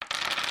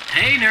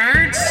Hey,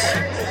 nerds!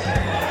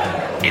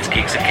 It's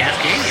Geeks of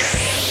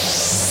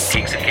Cascadia.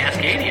 Geeks of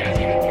Cascadia.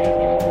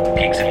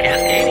 Geeks of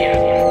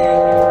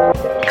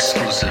Cascadia.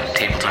 Exclusive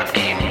tabletop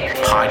game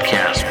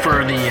podcast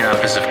for the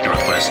Pacific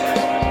Northwest.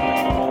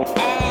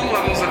 All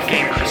levels of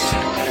gamers.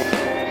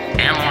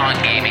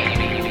 Analog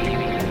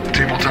gaming.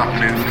 Tabletop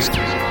news.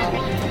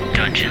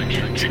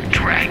 Dungeons and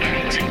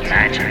Dragons and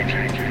magic.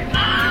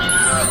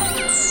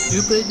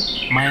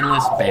 Stupid,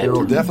 mindless banter. There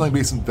will definitely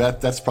be some bet.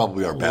 That's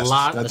probably our best.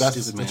 Lot of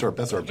That's stupid our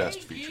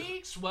best feature.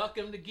 Geeks,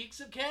 welcome to Geeks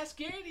of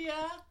Cascadia.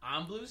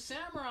 I'm Blue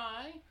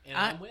Samurai, and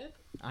I'm with,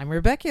 I'm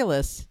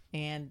Rebeculus,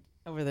 and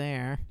over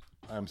there,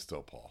 I'm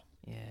still Paul.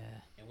 yeah,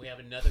 and we have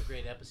another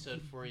great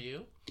episode for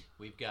you.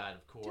 We've got,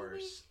 of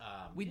course,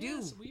 We do.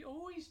 yes, we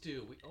always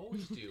do. We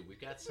always do.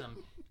 We've got some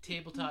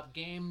tabletop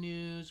game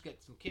news. We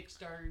got some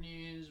Kickstarter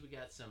news. We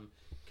got some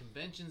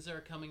conventions that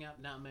are coming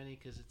up. Not many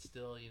because it's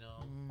still,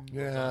 world's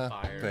Yeah, on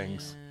fire.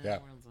 things. Yeah.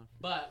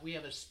 But we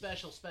have a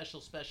special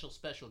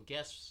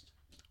guest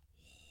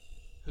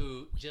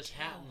who just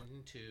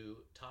happened to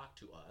talk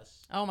to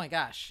us. Oh my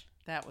gosh,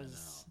 that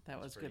was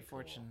It's good pretty cool.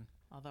 fortune.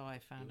 Although I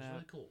It found was out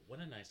really cool. What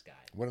a nice guy.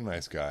 What a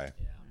nice guy.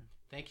 Yeah.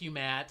 Thank you,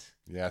 Matt.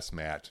 Yes,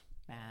 Matt.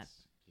 Matt,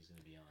 He's going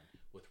to be on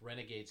with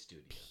Renegade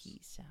Studios.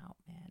 peace out,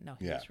 man. No,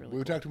 Yeah, he's really we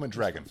cool. talked to him at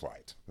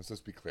Dragonflight. Let's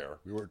just be clear.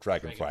 We were at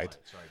Dragonflight.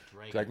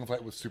 Sorry,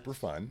 Dragonflight was super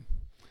fun.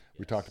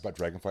 We talked about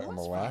Dragonflight on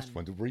the was last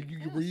fun. one.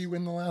 Were you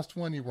in the last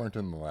one? You weren't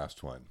in the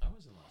last one. I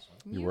was in the last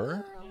one. You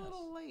were? a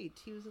little late.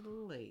 He was a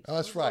little late. Oh,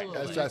 that's was a right.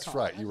 little That's late.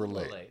 right. You were I was a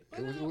little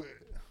late. late.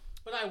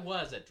 But I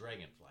was at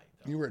Dragonflight,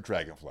 though. You were at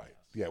Dragonflight.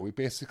 Yeah, we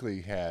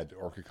basically had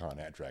OrcaCon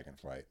at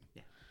Dragonflight,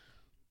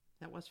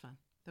 That was fun.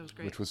 That was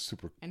great. which was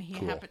super and he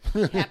cool.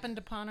 happened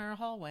upon our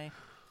hallway,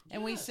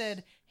 and we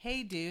said,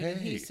 "Hey, dude," and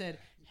he Hey. said,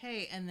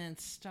 "Hey," and then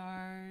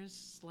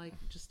stars like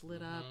just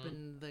lit up,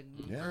 and the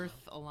Yeah.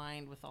 Earth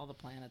aligned with all the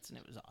planets, and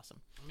it was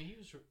awesome. I mean, that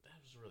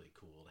was really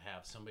cool to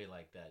have somebody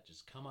like that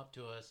just come up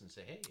to us and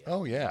say, "Hey,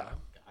 Oh, yeah.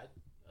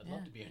 I'd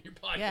love to be on your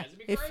podcast. Yeah, It'd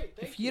be if great.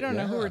 Thank if you don't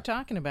know who Yeah. we're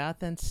talking about,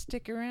 then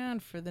stick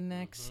around for the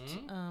next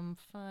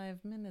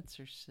 5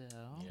 minutes or so.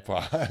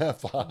 Yeah.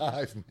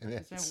 5 Is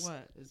minutes. that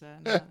what? Is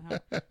that not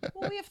how?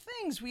 Well, we have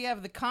things. We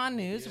have the con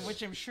news, of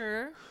which I'm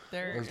sure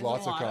There's is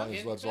lots a of lot con.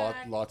 In There's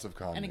fact- lots of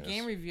con and a news.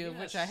 game review of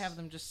which I Yes. have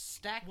them just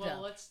stacked up.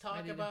 Well, let's talk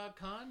ready to- about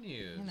con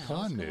news. You know. Con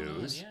What's going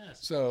news. on?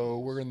 Yes. So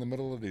we're in the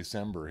middle of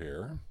December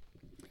here.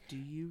 Do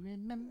you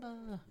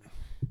remember?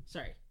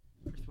 Sorry,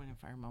 Earth, Wind, and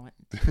Fire moment.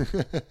 I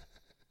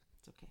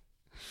It's okay.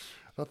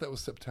 thought that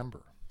was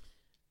September.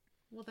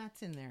 Well,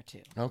 that's in there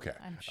too. Okay.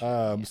 I'm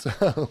sure,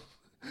 So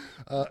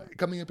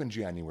coming up in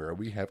January,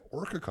 we have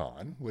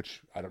OrcaCon,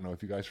 which I don't know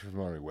if you guys are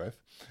familiar with.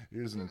 It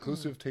is an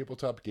inclusive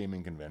tabletop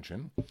gaming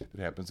convention that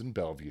happens in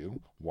Bellevue,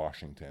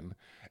 Washington,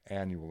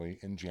 annually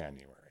in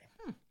January.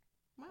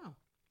 Wow.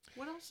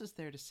 What else is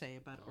there to say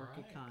about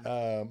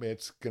OrcaCon?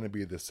 It's going to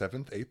be the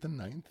 7th, 8th, and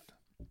 9th.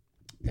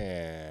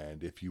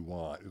 And if you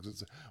want,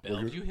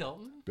 Bellevue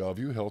Hilton.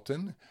 Bellevue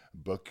Hilton,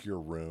 book your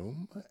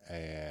room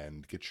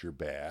and get your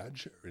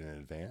badge in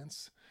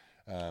advance.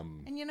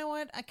 And you know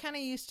what? I kind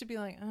of used to be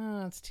like,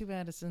 oh, it's too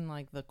bad it's in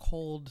like the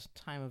cold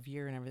time of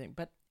year and everything.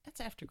 But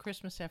that's after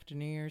Christmas, after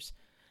New Year's.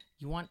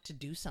 You want to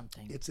do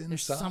something. It's There's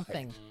inside.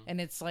 something. And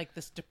it's like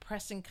this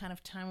depressing kind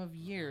of time of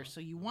year. So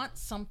you want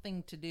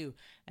something to do.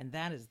 And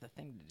that is the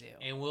thing to do.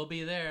 And we'll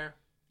be there.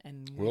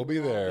 And We'll be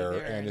will all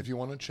there. And if you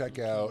want to check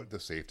out the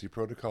safety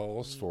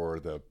protocols for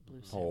the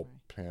whole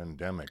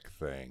pandemic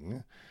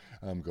thing,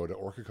 go to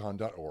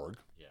orcacon.org.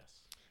 Yes.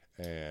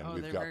 And Oh,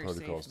 we've they're got very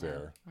protocols safe now.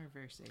 there. We're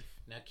very safe.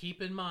 Now,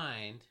 keep in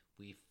mind,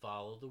 we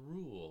follow the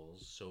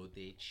rules, so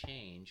they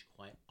change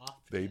quite often.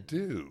 They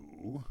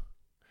do.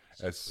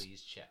 So As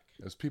please check.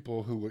 as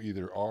people who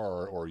either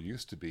are or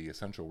used to be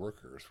essential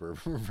workers, we're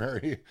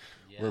very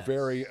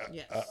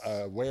Yes.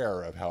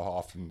 aware of how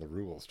often the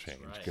rules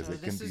change right. because So it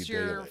can this be is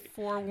your daily.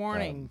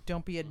 forewarning.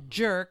 Don't be a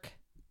jerk.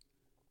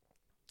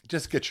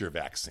 Just get your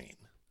vaccine.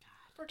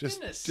 For Just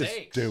goodness just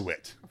sakes. do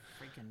it.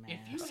 Freaking If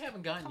mask. you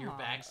haven't gotten your on.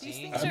 vaccine, These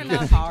things are you not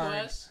listen to hard.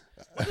 us,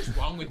 what is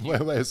wrong with you?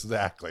 Well,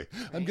 exactly.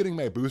 I'm getting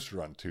my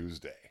booster on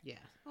Tuesday. Yeah.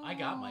 I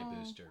got my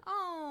booster.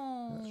 Oh.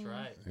 That's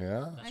right.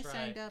 Yeah. I That's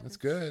signed right. up. That's It's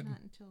good. Not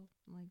until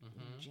like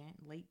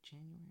late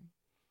January.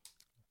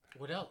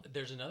 What else?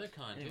 There's another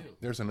con too.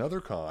 There's another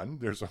con.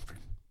 There's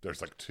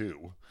like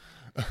two.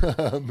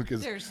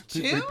 Because There's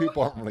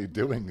people aren't really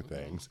doing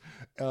things.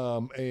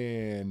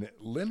 In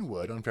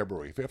Linwood on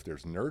February 5th,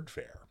 there's Nerd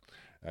Fair.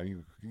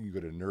 You go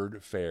to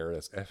Nerd Fair,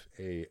 that's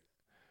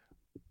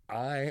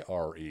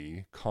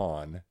FAIRE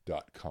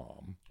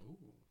con.com,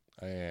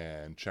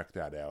 and check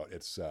that out.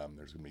 It's there's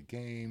going to be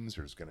games,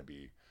 there's going to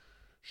be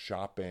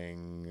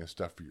shopping,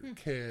 stuff for your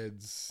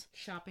kids.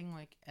 Shopping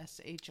like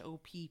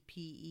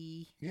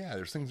SHOPPE. Yeah,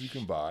 there's things you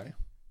can buy.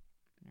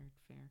 Nerd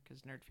Fair,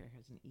 because Nerd Fair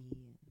has an E.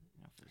 And,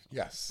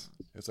 Yes,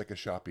 it's like a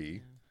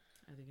Shopee.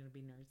 Are they going to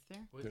be nerds there?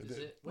 What is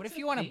it? What What's if the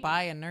you want to theme?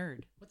 buy a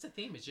nerd? What's the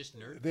theme? It's just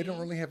nerd. They don't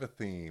theme? really have a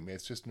theme.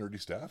 It's just nerdy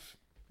stuff.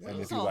 And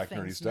It's if you all like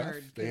nerdy things stuff,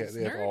 nerd, they 'cause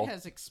have nerd all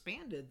has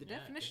expanded. The Yeah, it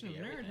definition could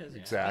of be nerd everything, has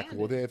yeah. expanded. exactly.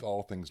 Well, they have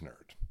all things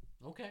nerd.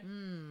 Okay.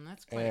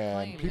 That's quite a And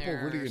claim people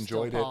there, really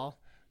Still enjoyed it Paul.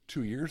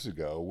 2 years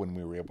ago when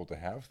we were able to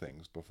have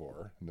things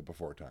before, in the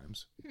before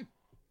times.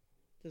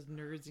 Does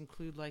nerds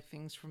include like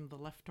things from the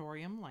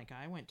Leftorium, like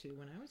I went to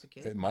when I was a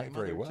kid? It might My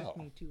very mother well. took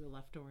me to a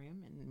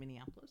Leftorium in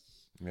Minneapolis.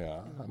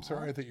 Yeah, I'm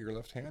sorry that you're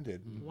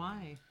left-handed, and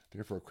Why?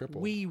 therefore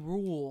crippled. We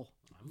rule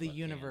the left-handed.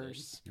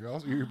 universe. You're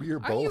also you're Are you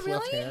both really?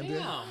 left-handed.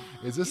 Damn.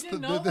 Is this You the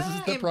didn't know this is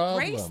that? the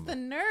problem? Embrace the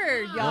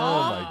nerd, Oh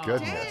y'all. my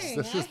goodness! Dang,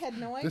 this I is had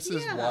no this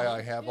is idea. why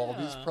I have all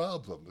these Yeah.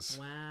 problems.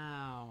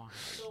 Wow.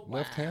 So,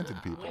 Left-handed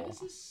when people. is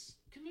this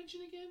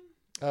convention again?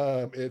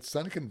 It's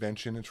not a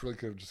convention. It's really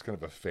just kind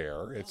of a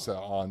fair. It's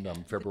on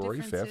February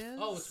difference 5th. is-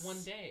 Oh, it's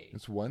one day.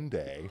 It's one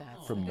day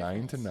That's from the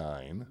 9 to difference.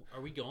 9.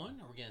 Are we going?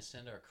 Are we going to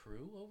send our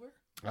crew over?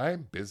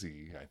 I'm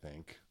busy, I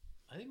think.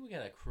 I think we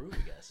got a crew we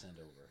got to send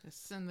over.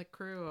 Just send the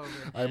crew over.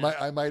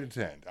 I might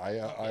attend. there we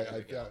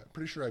I'm go.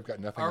 pretty sure I've got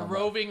nothing Our on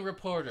roving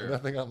reporter.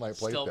 nothing on my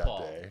plate Still that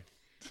Paul. day.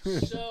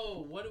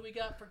 So, what do we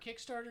got for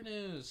Kickstarter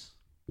news?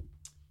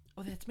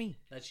 Oh, that's me.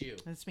 That's you.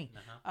 That's me.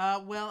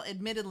 Uh-huh. Well,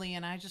 admittedly,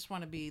 and I just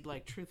want to be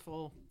like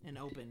truthful and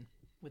open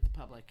with the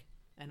public,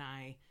 and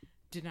I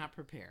did not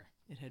prepare.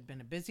 It had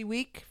been a busy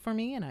week for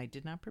me, and I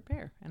did not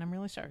prepare, and I'm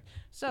really sorry.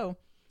 So,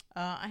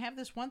 I have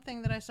this one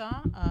thing that I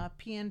saw,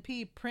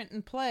 PNP, print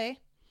and play.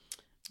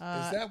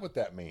 Is that what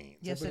that means?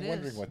 yes, I've been it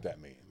wondering is. what that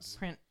means.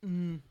 Print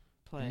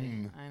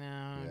play. I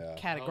know. Yeah.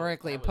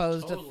 Categorically Oh, that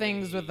was opposed to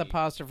things with totally-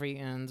 apostrophe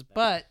ends,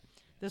 but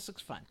this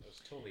looks fun. It was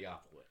totally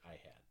off what I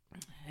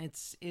had.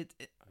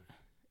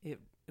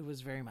 It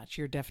was very much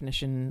your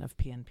definition of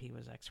PNP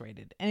was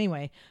X-rated.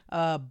 Anyway,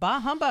 Bah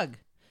Humbug.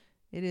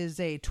 It is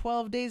a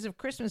 12 Days of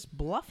Christmas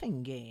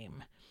bluffing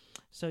game.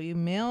 So you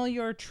mail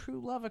your true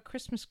love a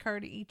Christmas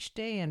card each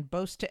day and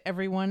boast to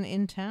everyone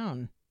in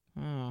town.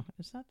 Oh,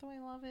 is that the way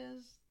love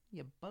is?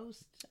 You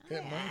boast.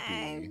 It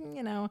might be.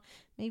 You know,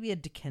 maybe a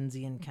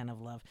Dickensian kind of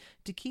love.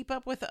 To keep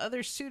up with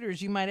other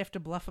suitors, you might have to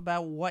bluff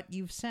about what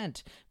you've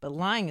sent, but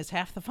lying is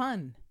half the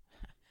fun.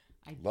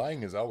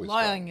 Lying is always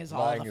Lying fun. is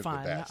all Lying the is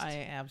fun. best.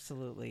 I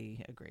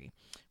absolutely agree.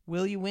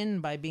 Will you win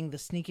by being the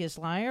sneakiest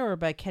liar or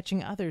by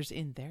catching others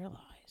in their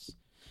lies?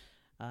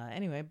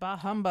 Anyway, Bah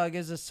Humbug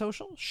is a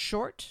social,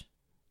 short,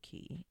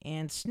 key,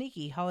 and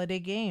sneaky holiday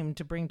game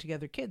to bring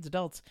together kids,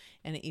 adults,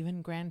 and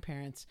even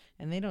grandparents.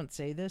 And they don't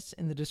say this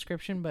in the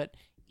description, but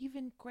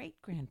even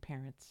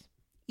great-grandparents.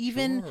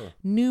 Even Sure.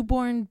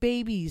 newborn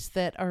babies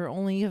that are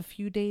only a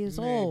few days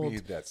Maybe old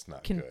that's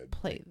not can good.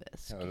 play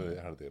this How game.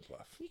 do they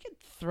bluff? You could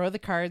throw the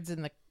cards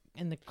in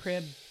the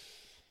crib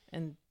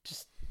and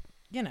just,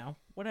 you know,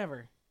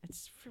 whatever.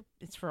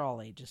 It's for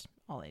all ages.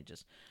 All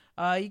ages.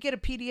 You get a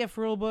PDF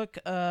rule book.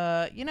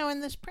 You know, in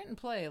this print and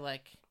play,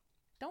 like,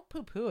 don't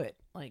poo-poo it.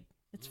 Like,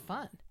 it's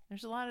fun.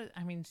 There's a lot of,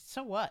 I mean,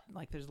 so what?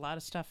 Like, there's a lot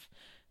of stuff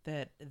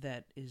that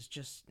is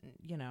just,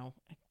 you know,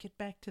 get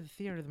back to the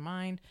theater of the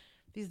mind.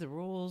 These are the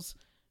rules.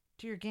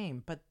 To your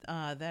game, but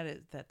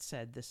that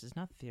said, this is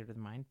not the theater of the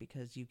mind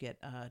because you get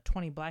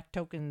 20 black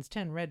tokens,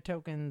 10 red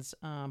tokens,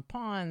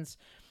 pawns,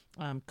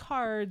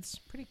 cards,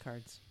 pretty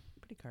cards.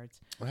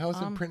 Well, how is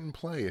it print and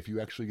play if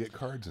you actually get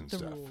cards and The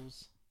stuff?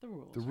 rules.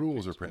 The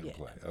rules are print and Yeah,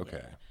 play.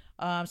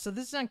 Okay. So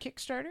this is on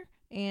Kickstarter,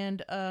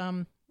 and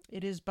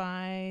it is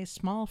by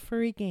Small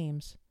Furry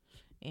Games,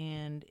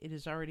 and it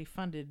is already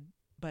funded,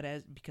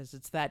 because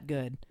it's that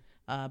good.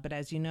 But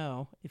as you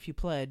know, if you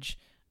pledge.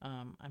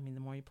 I mean,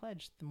 the more you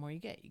pledge, the more you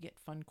get. You get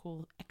fun,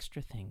 cool,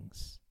 extra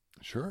things.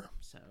 Sure.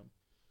 So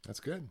That's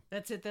good.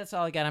 that's it. That's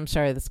all I got. I'm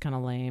sorry, that's kind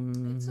of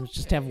lame. It's We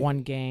just have okay.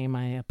 one game.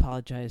 I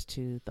apologize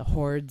to the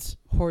hordes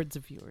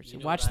of viewers You who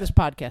know watch what this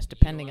I- podcast, you know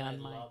depending what on I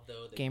my love,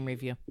 though, that game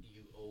review.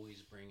 You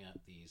always bring up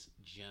these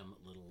gem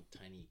little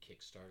tiny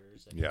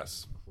Kickstarters that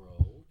Yes. can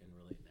grow and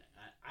really.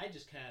 I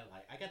just kind of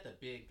like. I got the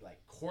big like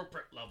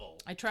corporate level.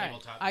 I try.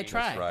 tabletop I games.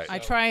 try. right. I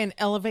So- try and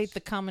elevate the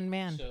common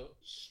man. So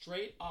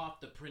straight off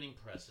the printing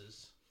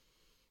presses,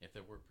 if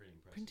there were printing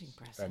presses. Printing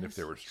presses. And if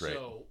they were straight.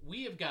 So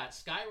we have got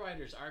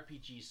Skyriders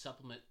RPG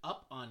supplement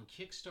up on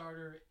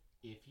Kickstarter.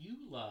 If you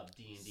love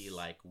D&D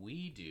like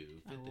we do,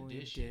 5th Oh, we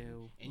edition,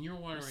 do. and you're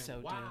wondering, so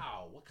do.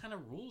 wow, what kind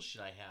of rules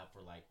should I have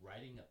for like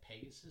riding a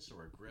Pegasus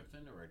or a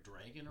Griffin or a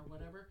Dragon or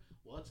whatever?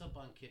 Well, it's up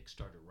on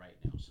Kickstarter right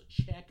now, so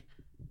check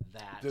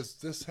that. Does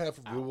this have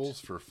rules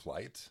for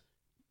flight?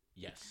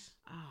 Yes.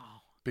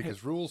 Oh.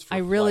 Because rules for I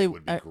flight really,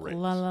 would be great.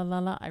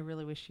 I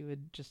really wish you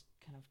would just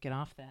kind of get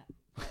off that.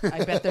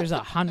 I bet there's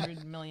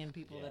 100 million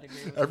people that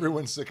agree with you.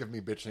 Everyone's sick of me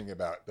bitching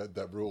about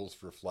the rules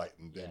for flight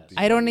and Yes. D&D.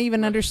 I don't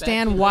even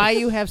understand why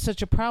you have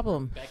such a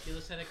problem.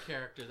 Beculus had a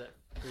character that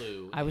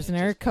flew. I was and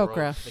an it Eric just broke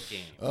Kokra. the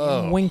game.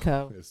 Oh,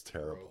 Winko. it's Broke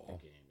terrible.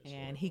 the game. It's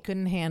And he horrible.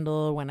 couldn't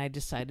handle when I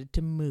decided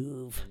to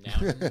move.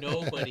 And now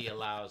nobody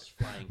allows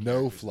flying. No characters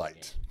in the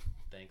flight. game.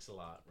 Thanks a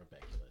lot,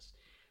 Rebeculus.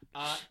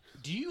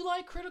 Do you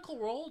like Critical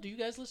Role? Do you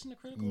guys listen to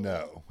Critical Role?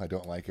 No, I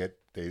don't like it.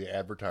 They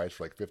advertise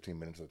for like 15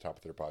 minutes at the top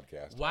of their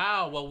podcast.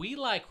 Wow. Well, we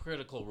like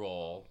Critical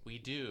Role. We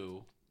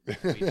do.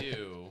 We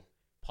do.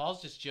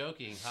 Paul's just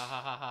joking. Ha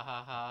ha ha ha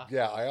ha ha.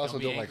 Yeah, I also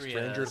be don't like angry at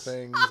Stranger us.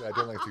 Things. I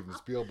don't like Steven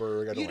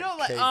Spielberg. I don't You don't like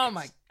like? cake. Oh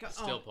my god!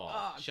 Still Paul.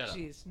 Oh, Shut up.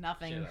 jeez,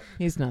 nothing. Shut up.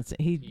 He's not.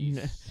 He.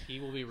 He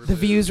will be removed. The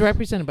views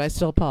represented by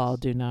Still Paul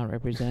do not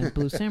represent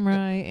Blue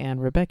Samurai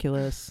and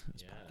Rebeculous.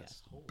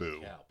 Yes. Holy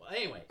Boo. cow. But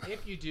anyway,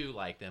 if you do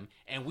like them,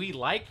 and we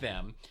like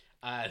them,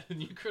 the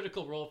new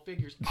Critical Role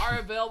figures are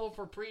available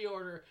for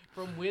pre-order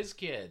from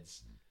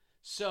WizKids.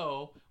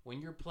 So when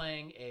you're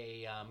playing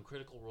a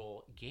Critical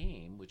Role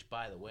game, which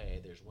by the way,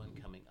 there's one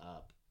coming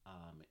up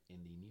in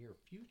the near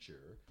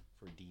future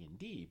for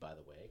D&D, by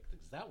the way,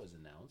 because that was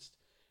announced,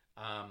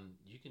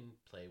 you can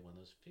play one of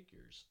those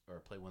figures or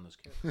play one of those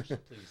characters. So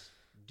please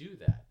do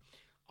that.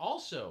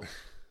 Also,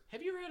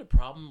 have you ever had a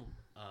problem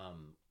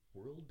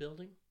world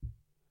building?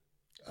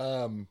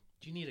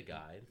 Do you need a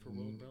guide for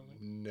world building?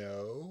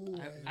 No.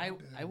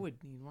 I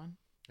would need one.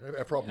 I have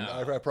a problem. No. I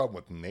have a problem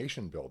with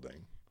nation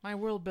building. My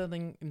world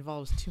building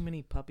involves too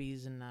many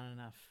puppies and not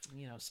enough,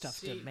 stuff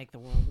to See, make the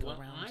world go What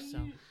around. I So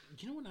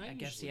you know what I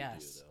guess usually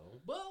yes. do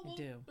though. Well, I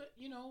do. But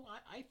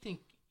I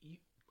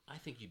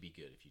think you'd be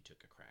good if you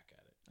took a crack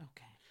at it.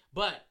 okay.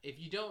 But if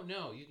you don't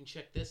know, you can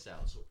check this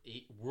out. So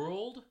a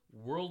world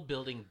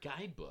building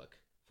guidebook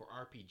for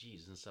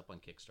RPGs and stuff on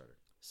Kickstarter.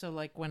 So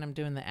like when I'm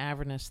doing the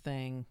Avernus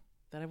thing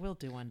that I will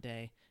do one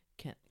day,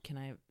 can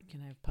I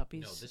have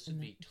puppies? No, this in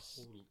would the- be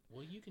total.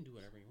 Well, you can do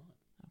whatever you want.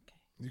 Okay.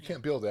 You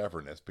can't build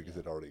Avernus because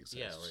it already exists.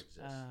 Yeah, it already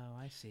exists. Oh,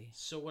 I see.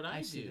 So what I, I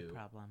do, see the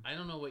problem. I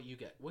don't know what you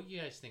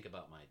guys think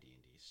about my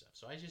D&D stuff.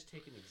 So I just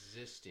take an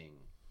existing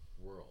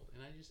world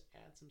and I just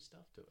add some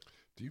stuff to it.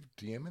 Do you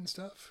DM and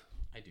stuff?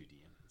 I do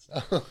DM and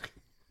stuff. Okay.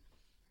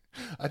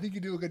 I think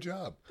you do a good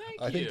job.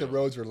 Thank I think the you.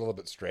 roads are a little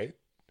bit straight,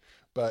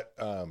 but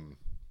Well,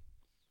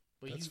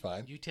 that's you,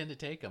 fine. You tend to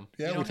take them.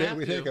 yeah, you we don't take have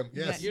we to. take them.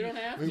 Yes, You don't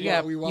have to. we,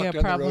 Yeah, we you walk have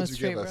down the problem roads with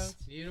you give straight us.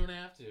 roads? You don't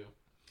have to.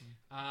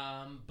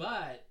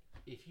 But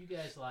if you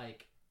guys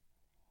like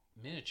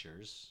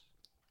miniatures,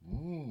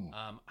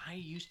 I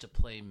used to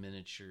play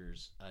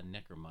miniatures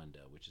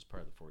Necromunda, which is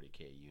part of the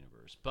 40K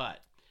universe,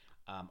 but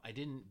I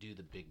didn't do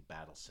the big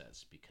battle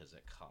sets because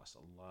it costs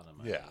a lot of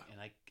money. Yeah.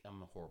 And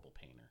I'm a horrible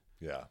painter.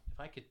 Yeah, If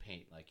I could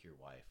paint like your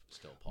wife,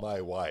 Still Paul. my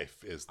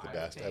wife is the I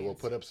best. I would will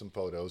put up some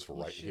photos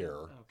right should. here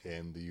Okay.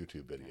 in the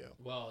YouTube video.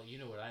 Well, you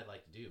know what I'd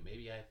like to do?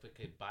 Maybe if I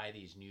could buy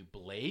these new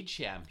Blade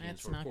Champions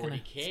It's for not 40K.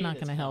 gonna. It's not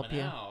that's gonna help coming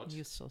you. out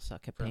You still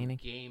suck at from painting.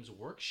 Games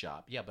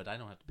Workshop. Yeah, but I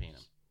don't have to paint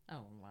them.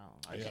 Oh well.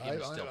 I should give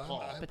them Still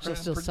Paul. I'm But you'll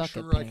still pretty suck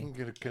at sure I painting.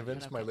 can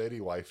convince my lady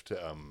wife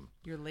to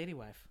Your lady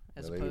wife,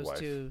 as My lady opposed wife.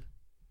 to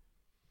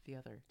the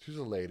other She's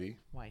a lady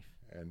wife.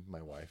 and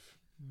my wife.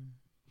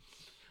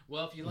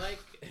 Well, if you like,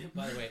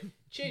 by the way,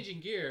 changing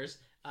gears,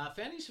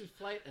 Fantasy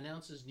Flight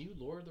announces new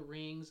Lord of the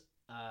Rings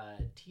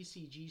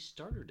TCG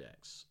starter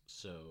decks.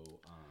 So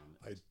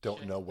I don't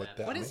check know what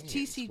that What means. is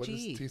TCG? What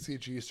is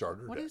TCG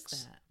starter What is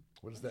decks? that?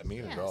 What does that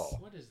mean Yes. at all?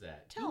 What is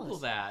that? Tell Google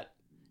us. that.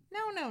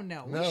 No. We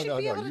No, should no,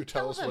 be no, able you to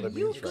tell us what them. it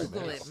You means right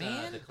Google now. it, It's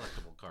man. the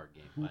collectible card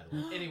game, by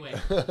the way.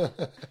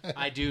 Anyway,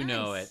 I do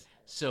know it,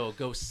 so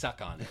go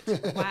suck on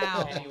it.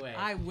 Wow. Anyway,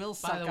 I will by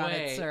suck the on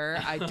way, it,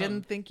 sir. I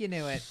didn't think you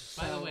knew it.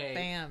 By the So, way,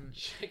 bam.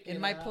 check In it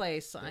my out.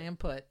 place, I am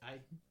put. I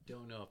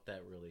don't know if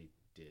that really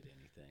did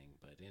anything,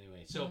 but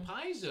anyway. So Mm-hmm.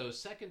 Paizo,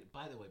 second,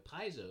 by the way,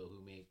 Paizo,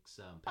 who makes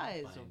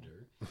Paizo.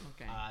 Pathfinder,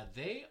 Okay.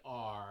 they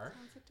are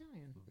Sounds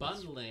Italian.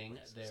 bundling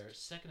their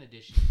second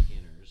edition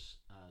beginners.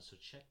 So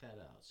check that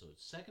out. So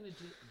second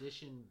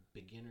edition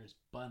beginners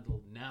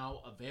bundle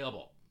now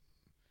available.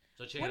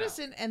 So check What it is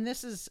out. it? And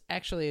this is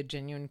actually a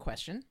genuine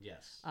question.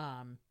 Yes.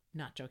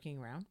 Not joking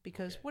around,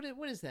 because Okay.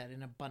 what is that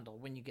in a bundle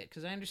when you get?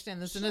 Because I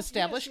understand this is So, an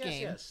established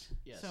yes, game.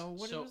 Yes. So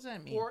what does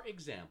that mean? For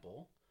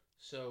example,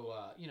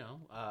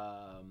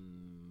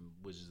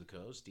 Wizards of the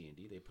Coast,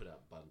 D&D, they put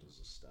out bundles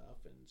of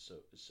stuff, and so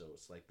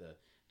it's like the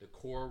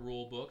core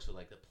rule book, so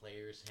like the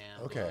player's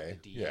handbook, Okay,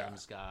 the yeah.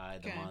 DM's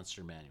guide, the Okay.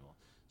 monster manual.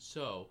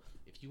 So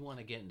if you want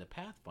to get into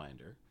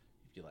Pathfinder,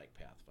 if you like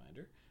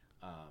Pathfinder,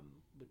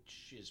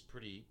 which is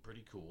pretty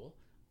cool.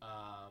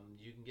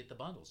 You can get the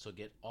bundle, so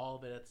get all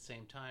of it at the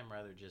same time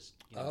rather than just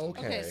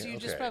Okay. Okay, so you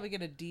just okay. probably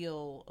get a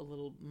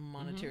little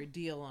monetary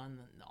deal on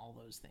all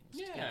those things.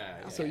 Yeah, together.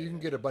 yeah. So you can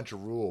get a bunch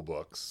of rule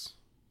books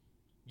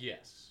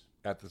Yes,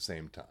 at the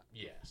same time.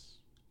 yes,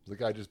 The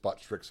guy just bought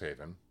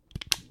Strixhaven.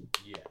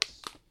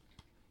 yes.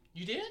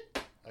 You did?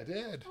 I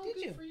did. Oh, Did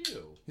good you? for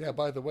you. Yeah,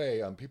 by the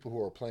way, people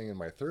who are playing in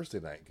my Thursday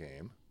night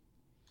game,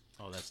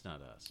 Oh, that's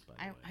not us. By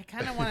the I way.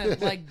 kind of want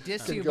to like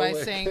diss you Go by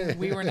away. saying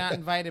we were not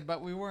invited, but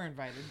we were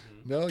invited.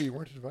 no, you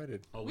weren't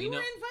invited. Oh, We we know.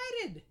 were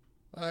invited.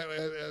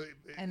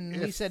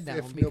 And we said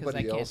no because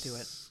I can't do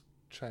it.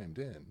 Chimed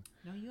in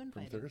No, you from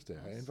invited. Thursday.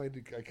 us.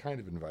 I kind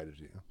of invited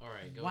you. All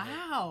right. Go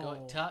Wow.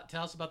 Ahead.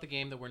 Tell us about the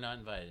game that we're not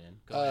invited in.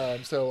 Go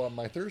ahead. So on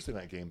my Thursday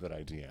night game that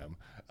I DM,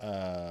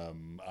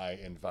 I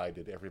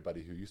invited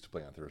everybody who used to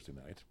play on Thursday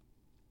night,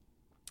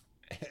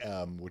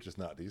 which is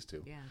not these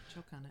two. Yeah,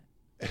 choke on it.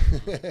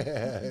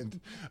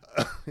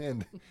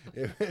 and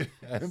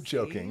I'm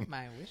joking. See,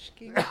 my wish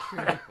came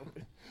true.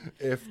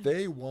 If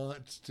they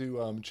want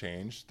to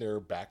change their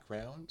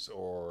backgrounds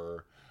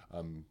or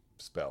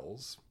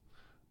spells,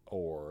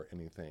 or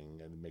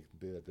anything and make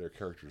their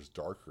characters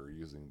darker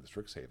using the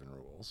Strixhaven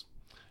rules,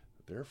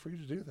 they're free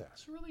to do that.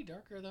 It's really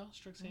darker though,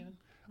 Strixhaven.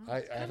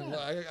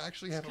 I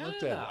actually haven't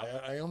looked at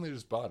it. I only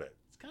just bought it.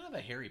 It's kind of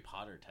a Harry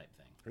Potter type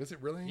thing. Is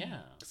it really?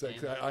 Yeah. 'Cause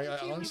I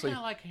honestly, kind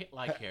of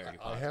like Harry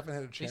Potter. I haven't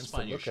had a chance to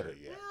on your look at shirt.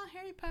 it yet. Well,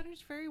 Harry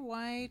Potter's very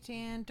white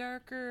and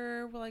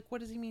darker. Like,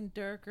 what does he mean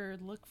darker?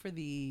 Look for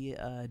the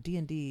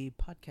D&D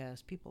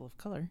podcast, People of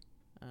Color,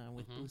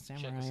 with Blue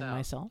Samurai us and out.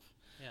 myself.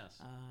 Yes.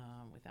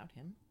 Without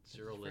him,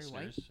 0 he's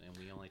very listeners, and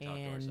we only talk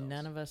to and ourselves.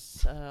 none of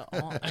us.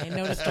 I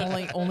noticed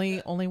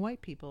only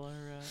white people are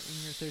in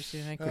your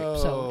Thursday night group.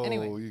 So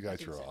anyway, you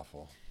guys are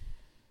awful.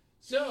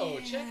 So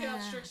check out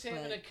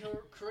Strixhaven, but-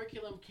 a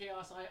Curriculum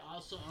Chaos. I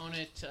also own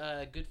it.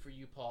 Good for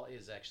You, Paul,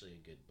 is actually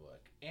a good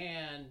book.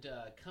 And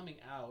coming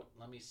out,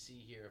 let me see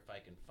here if I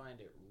can find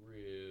it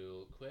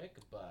real quick.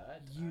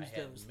 But Use I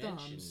had those mentioned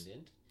thumbs.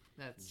 it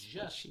that's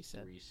what just she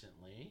said.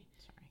 recently.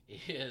 Sorry,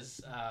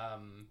 is I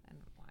don't know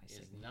why I is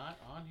said. not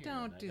on here.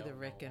 Don't and I do the know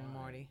Rick and why.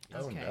 Morty.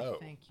 Oh, Okay, no.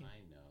 thank you. I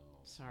know.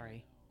 Sorry. I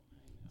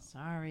know.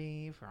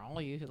 Sorry for all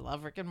of you who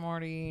love Rick and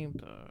Morty,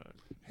 but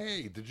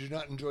Hey, did you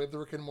not enjoy the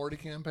Rick and Morty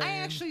campaign? I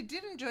actually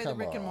did enjoy Come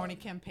the Rick and on. Morty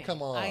campaign.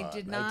 Come on. I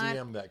did not. I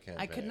DM'd that campaign.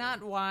 I could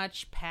not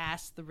watch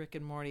past the Rick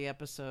and Morty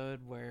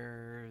episode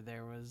where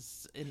there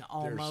was an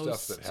almost There's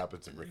stuff that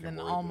happens in Rick and an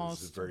Morty that is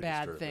almost very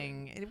bad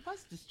disturbing. thing. It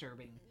was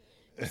disturbing.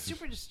 It was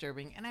super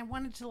disturbing, and I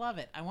wanted to love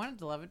it. I wanted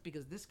to love it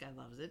because this guy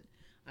loves it.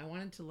 I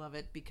wanted to love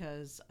it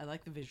because I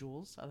like the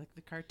visuals. I like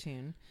the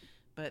cartoon,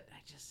 but I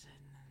just and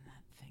then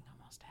that thing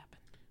almost happened.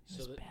 It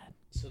was bad.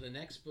 So the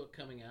next book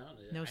coming out.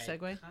 No I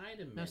segue? Kind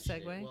of No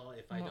mentioned it. segue? Well,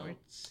 if I What don't were-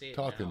 say it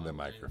Talk now, in the I'm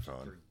going to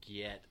microphone.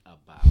 forget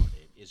about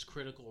it. Is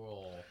Critical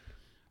Role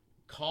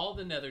called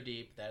The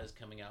Netherdeep? That is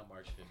coming out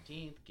March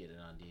 15th. Get it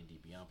on D&D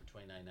Beyond for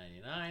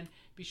 $29.99.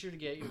 Be sure to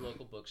get your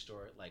local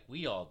bookstore, like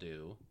we all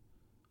do,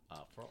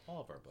 for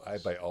all of our books. I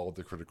buy all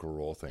the Critical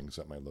Role things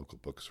at my local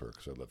bookstore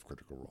because I love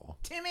Critical Role.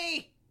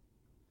 Timmy.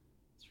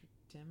 It's for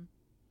Tim.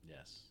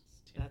 Yes.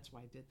 That's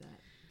why I did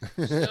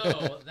that.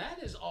 So that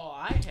is all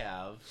I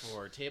have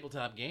for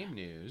tabletop game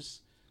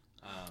news.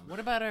 What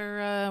about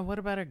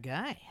our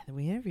guy that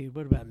we interviewed?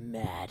 What about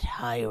Matt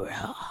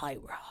Hyra?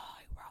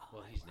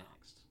 Well, he's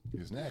next.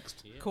 He's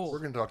next. He is. Cool. We're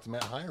going to talk to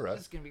Matt Hyra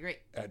This is gonna be great.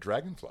 at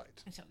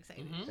Dragonflight, I'm so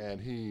excited. and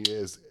he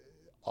is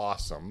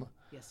awesome.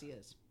 Yes, he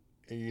is.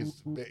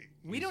 He's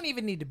We don't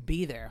even need to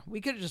be there.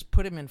 We could have just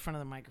put him in front of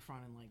the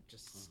microphone and like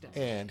just step.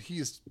 and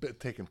he's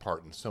taken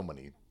part in so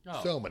many games.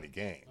 Oh,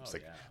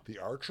 like yeah. the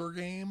Archer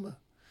game.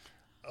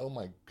 Oh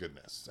my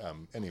goodness.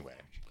 Anyway,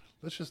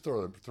 let's just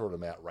throw it to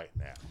Matt right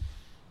now.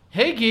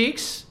 Hey,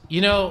 geeks!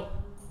 You know,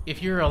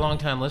 if you're a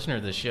longtime listener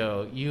to the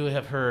show, you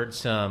have heard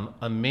some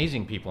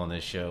amazing people on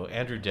this show.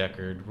 Andrew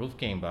Deckard, Rolf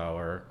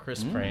Gamebauer,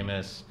 Chris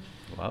Pramus.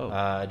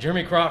 Wow.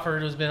 Jeremy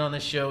Crawford has been on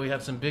this show. We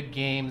have some big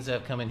games that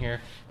have come in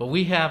here. But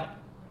we have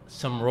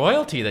some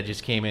royalty that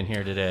just came in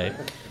here today,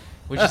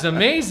 which is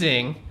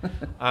amazing.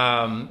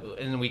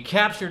 And we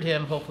captured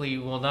him. Hopefully, he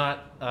will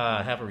not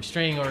have a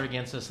restraining order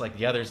against us like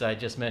the others I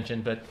just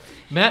mentioned. But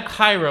Matt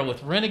Hyra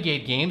with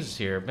Renegade Games is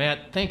here.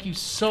 Matt, thank you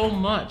so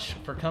much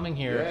for coming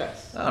here.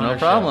 Yes. Oh, no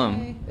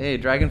problem. Hey,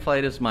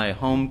 Dragonflight is my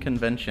home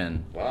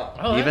convention. Wow.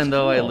 Oh, Even that's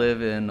though I cool.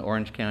 live in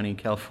Orange County,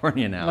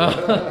 California now.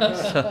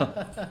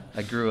 So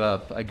I grew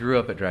up at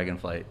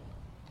Dragonflight.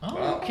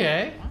 Oh,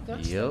 okay.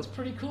 That's Yep.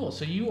 pretty cool.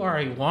 So you are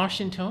a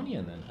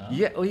Washingtonian then, huh?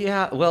 Yeah, well,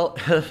 yeah. Well,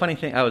 the funny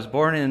thing, I was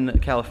born in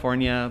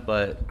California,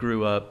 but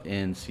grew up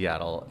in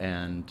Seattle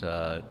and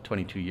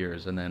 22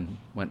 years, and then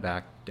went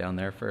back down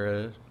there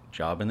for a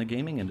job in the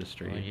gaming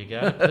industry. Well, you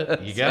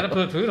gotta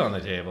put food on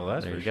the table.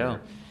 That's There for you sure. go.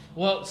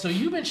 Well, so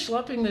you've been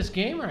schlepping this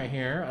game right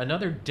here,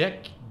 another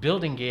deck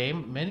building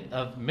game,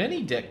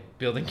 many deck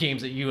building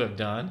games that you have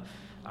done.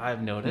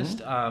 I've noticed.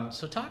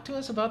 So talk to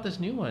us about this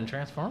new one,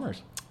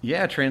 Transformers.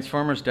 Yeah,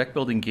 Transformers deck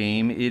building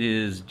game. It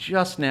is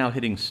just now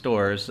hitting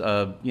stores.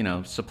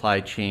 Supply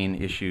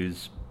chain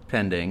issues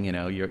pending.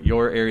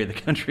 Your area of the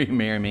country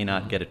may or may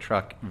not get a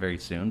truck very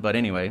soon. But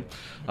anyway,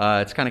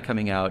 it's kind of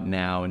coming out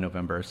now in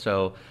November.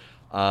 So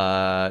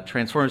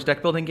Transformers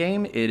deck building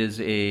game. It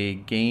is a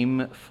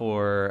game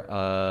for,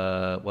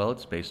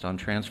 it's based on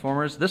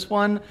Transformers. This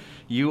one,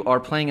 you are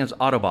playing as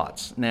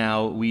Autobots.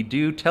 Now, we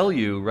do tell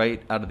you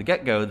right out of the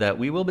get-go that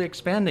we will be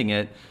expanding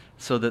it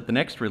so that the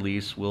next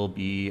release will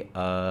be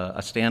a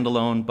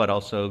standalone but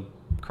also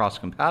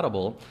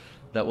cross-compatible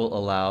that will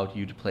allow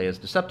you to play as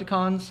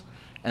Decepticons,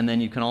 and then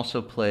you can also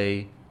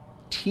play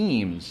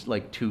teams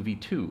like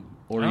 2v2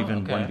 or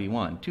even okay.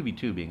 1v1,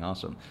 2v2 being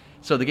awesome.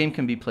 So the game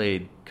can be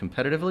played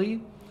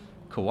competitively,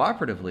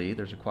 cooperatively,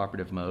 there's a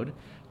cooperative mode,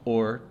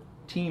 or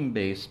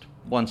team-based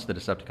once the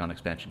Decepticon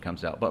expansion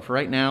comes out. But for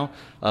right now,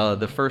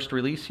 the first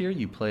release here,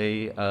 you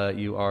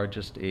are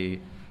just a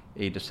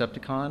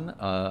Decepticon,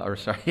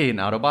 an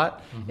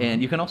Autobot,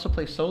 and you can also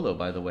play solo,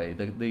 by the way.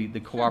 The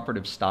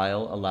cooperative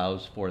style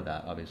allows for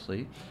that,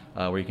 obviously,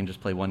 where you can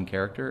just play one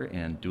character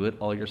and do it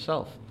all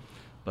yourself.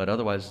 But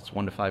otherwise, it's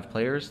 1 to 5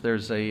 players.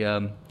 There's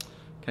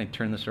Can I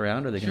turn this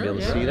around? Are they going to Sure,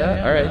 be able to yeah, see that?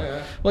 yeah, All right.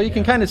 yeah. Well, you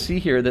can kind of see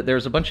here that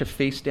there's a bunch of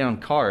face-down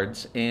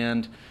cards,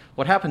 and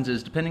what happens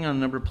is, depending on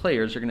the number of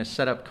players, you're going to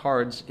set up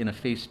cards in a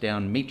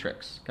face-down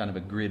matrix, kind of a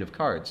grid of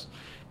cards.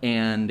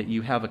 And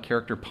you have a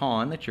character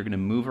pawn that you're going to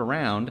move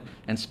around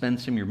and spend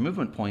some of your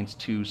movement points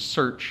to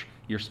search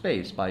your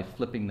space by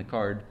flipping the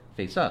card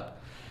face up.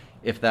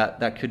 If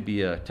that could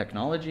be a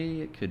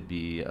technology, it could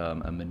be a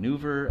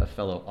maneuver, a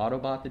fellow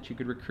Autobot that you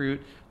could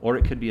recruit, or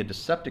it could be a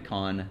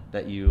Decepticon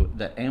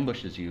that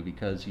ambushes you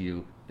because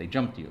they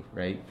jumped you,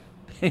 right?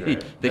 they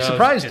Those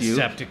surprised you.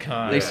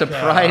 Decepticons. They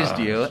surprised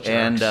Oh, you jerks.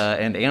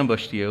 and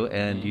ambushed you,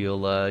 and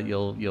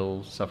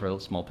you'll suffer a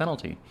small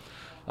penalty.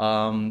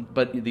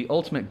 But the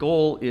ultimate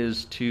goal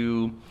is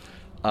to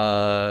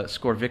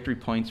score victory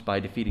points by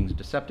defeating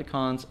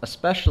Decepticons,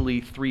 especially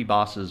 3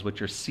 bosses,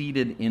 which are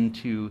seeded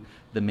into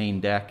the main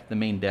deck. The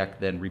main deck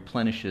then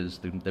replenishes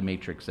the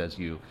matrix as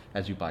you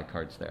buy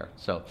cards there.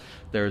 So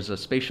there's a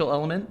spatial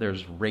element.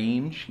 There's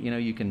range.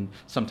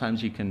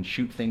 Sometimes you can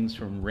shoot things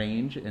from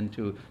range and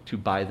to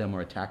buy them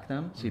or attack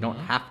them. So you don't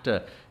have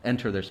to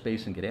enter their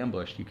space and get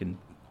ambushed. You can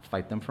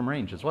fight them from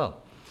range as well.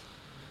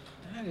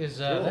 That is,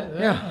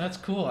 Yeah. that's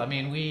cool. I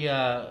mean, we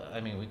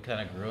kind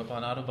of grew up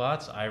on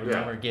Autobots. I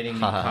remember getting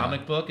the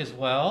comic book as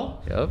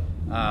well. Yep.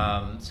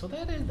 So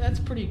that's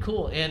pretty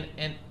cool. And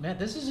Matt,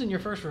 this isn't your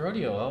first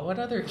rodeo. What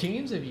other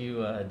games have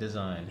you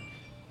designed?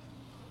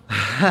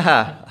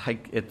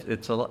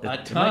 It's a lot. A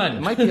It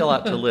ton. might be a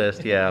lot to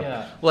list. Yeah.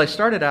 Yeah. Well, I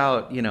started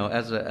out,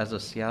 as a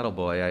Seattle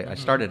boy. I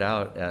started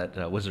out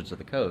at Wizards of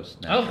the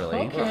Coast. Naturally.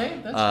 Oh, okay.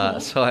 That's cool.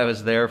 So I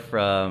was there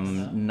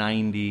from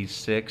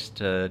 '96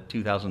 to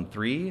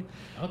 2003.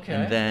 Okay.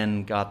 And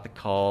then got the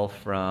call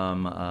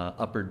from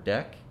Upper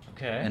Deck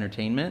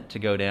Entertainment to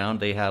go down.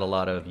 They had a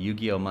lot of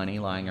Yu-Gi-Oh money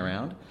lying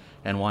around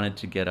and wanted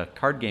to get a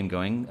card game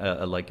going,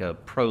 like a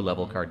pro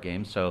level card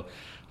game. So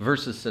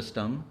Versus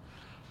System.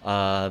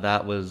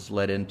 That was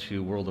led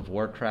into World of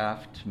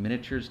Warcraft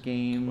miniatures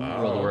game,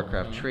 World of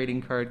Warcraft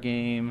trading card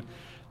game,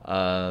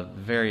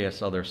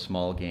 various other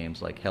small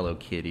games like Hello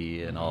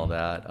Kitty and all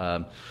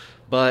that.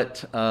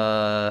 But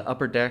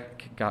Upper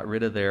Deck got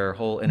rid of their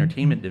whole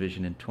entertainment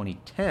division in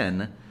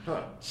 2010.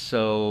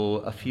 So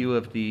a few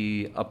of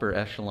the upper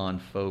echelon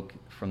folk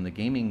from the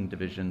gaming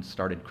division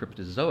started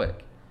Cryptozoic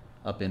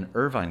up in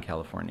Irvine,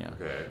 California.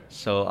 Okay.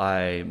 So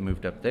I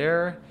moved up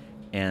there.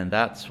 And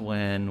that's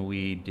when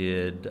we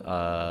did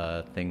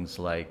things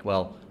like,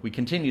 we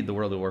continued the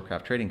World of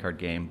Warcraft trading card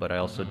game, but I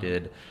also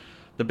did,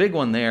 the big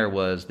one there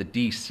was the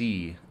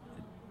DC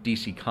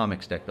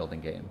Comics deck building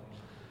game.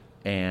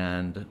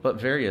 But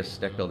various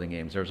deck building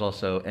games. There's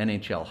also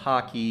NHL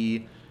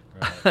Hockey,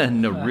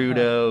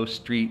 Naruto,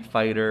 Street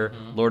Fighter,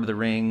 Lord of the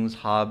Rings,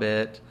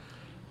 Hobbit,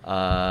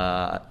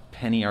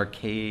 Penny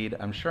Arcade.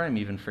 I'm sure I'm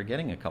even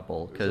forgetting a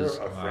couple. Is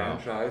there a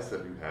franchise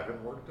that you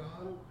haven't worked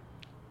on?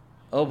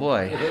 Oh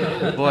boy!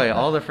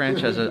 All the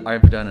franchises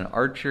I've done: an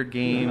Archer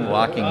game,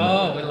 Walking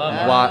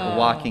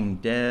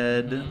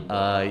Dead,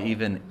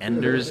 even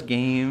Ender's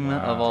Game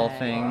of all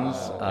things.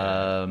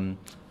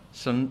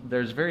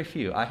 There's very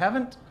few. I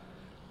haven't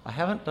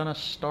done a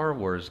Star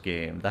Wars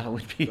game. That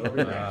would be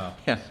yeah.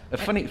 A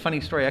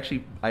funny story.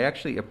 I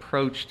actually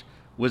approached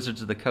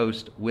Wizards of the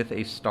Coast with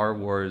a Star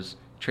Wars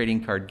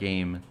trading card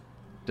game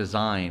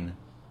design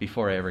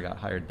before I ever got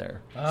hired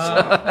there.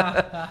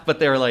 But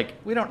they were like,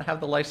 we don't have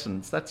the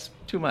license. That's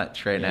too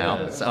much right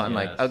now. So I'm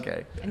like,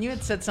 okay. And you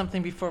had said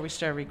something before we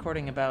started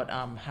recording about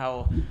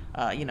how,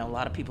 a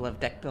lot of people have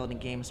deck building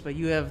games, but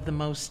you have the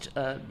most,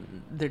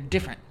 they're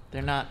different.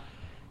 They're not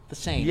the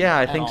same. Yeah,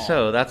 I at think all.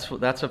 so.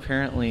 That's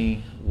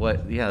apparently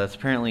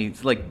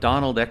it's like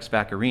Donald X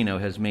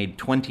Vaccarino has made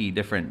 20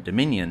 different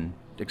Dominion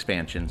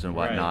expansions and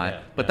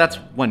whatnot, but that's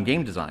one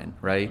game design,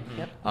 right?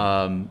 Yep.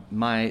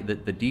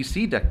 The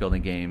DC deck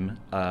building game,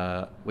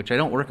 which I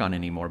don't work on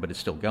anymore, but it's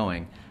still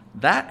going.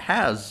 That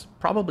has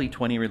probably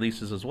 20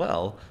 releases as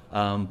well.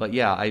 But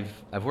yeah,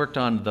 I've worked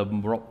on the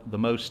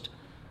most.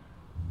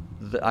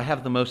 I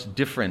have the most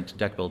different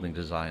deck building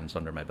designs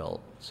under my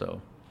belt. So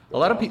a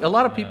lot of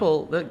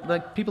people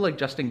like people like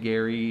Justin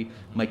Gary,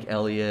 Mike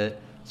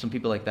Elliott, some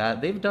people like that.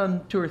 They've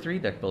done 2 or 3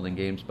 deck building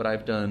games, but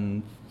I've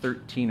done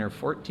 13 or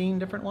 14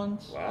 different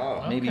ones.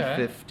 Wow. Maybe Okay.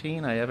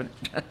 15. I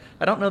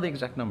don't know the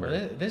exact number.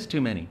 Well, There's too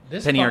many.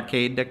 this Penny fu-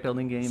 Arcade deck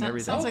building game,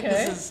 everything. Sounds like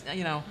Okay. this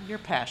is, your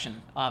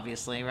passion,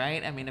 obviously,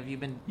 right? I mean, have you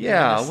been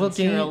Yeah, doing this well, since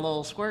you're a game-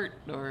 little squirt,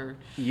 or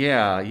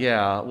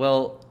Yeah.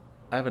 Well,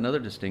 I have another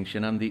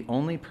distinction. I'm the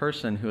only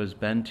person who has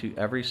been to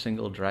every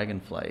single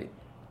Dragonflight.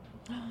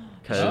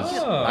 Because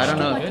Oh, I don't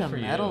know. like Good a for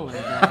you. medal in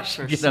that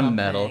for Get a something.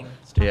 medal.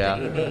 Something Yeah.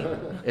 unique.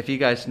 If you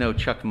guys know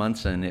Chuck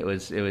Munson, it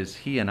was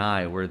he and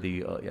I were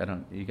the.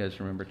 You guys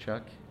remember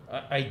Chuck?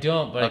 I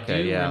don't, but Okay,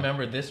 I do yeah.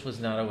 remember this was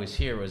not always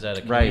here. It was at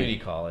a Right. community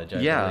college, I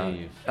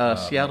believe.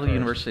 Seattle first.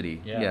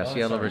 University. Yeah, Seattle sorry,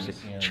 University.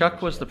 Seattle Chuck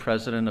was University. the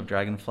president of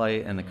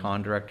Dragonflight and the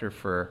con director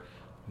for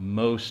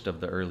most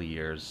of the early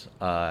years,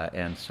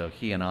 and so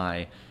he and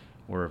I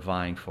were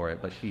vying for it.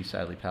 But he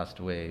sadly passed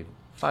away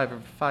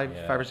five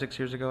Yeah. or 6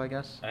 years ago, I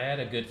guess. I had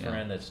a good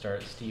friend that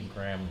started. Steve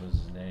Graham was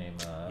his name.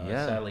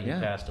 Yeah, Sadly, he yeah.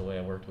 passed away.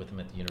 I worked with him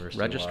at the University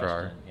Registrar,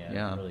 of Washington.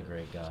 yeah. Really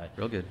great guy.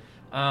 Real good.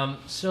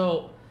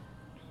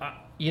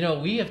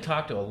 We have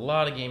talked to a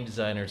lot of game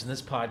designers, and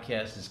this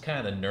podcast is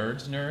kind of the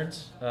nerds, Nerd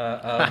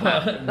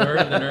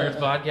the Nerds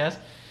podcast,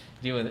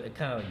 doing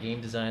kind of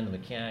game design, the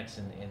mechanics,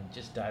 and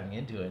just diving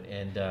into it.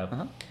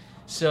 And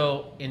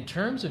so, in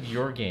terms of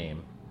your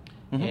game,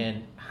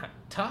 and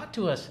talk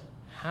to us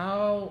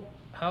how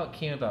it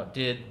came about.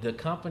 Did the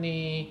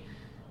company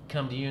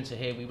come to you and say,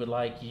 "Hey, we would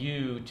like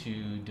you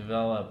to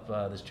develop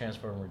this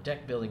Transformer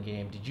deck building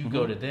game"? Did you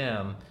go to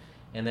them,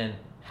 and then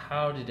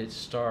how did it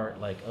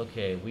start? Like,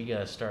 okay, we got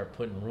to start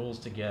putting rules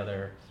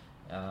together.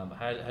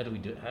 How do we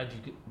do? How did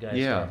you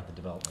guys start with the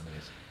development of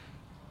this?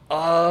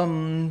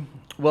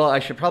 Well, I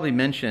should probably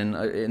mention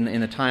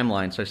in the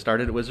timeline. So I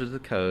started at Wizards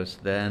of the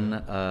Coast, then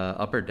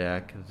Upper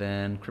Deck,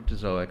 then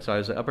Cryptozoic. So I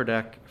was at Upper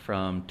Deck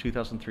from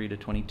 2003 to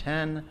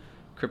 2010,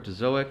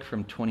 Cryptozoic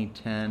from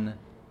 2010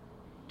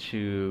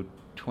 to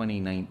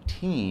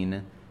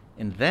 2019,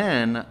 and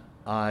then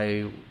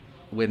I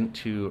went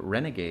to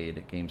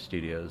Renegade Game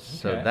Studios.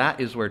 So Okay. that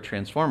is where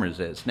Transformers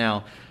is.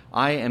 Now,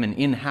 I am an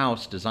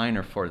in-house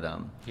designer for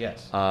them.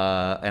 Yes.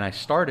 And I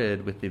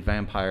started with the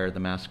Vampire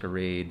the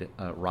Masquerade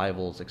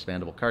Rivals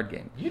expandable card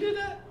game. You did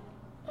that?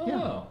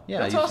 Oh, Yeah,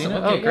 that's you've awesome. seen it?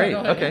 Okay, Oh, great.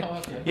 yeah, go ahead. Okay. Oh,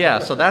 okay. Yeah,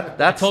 so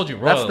that's told you,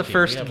 that's the royalty.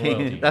 first We have game.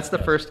 royalty. That's the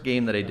Yes. first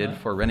game that I did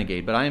for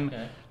Renegade. But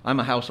I'm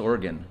a house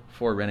organ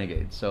for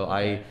Renegade. So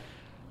Okay.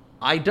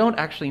 I don't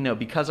actually know,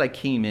 because I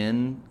came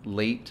in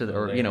late to the,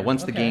 or Later.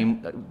 once the Okay.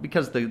 game,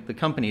 because the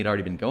company had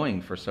already been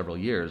going for several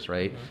years,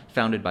 right?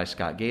 Founded by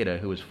Scott Gata,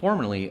 who was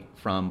formerly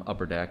from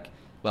Upper Deck.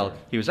 Well,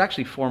 he was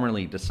actually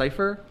formerly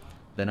Decipher,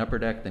 then Upper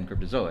Deck, then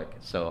Cryptozoic.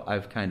 So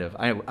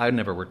I've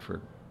never worked for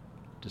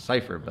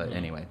Decipher, but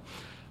anyway.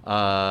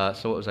 So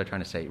what was I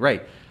trying to say?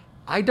 Right.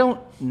 I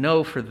don't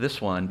know for this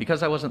one,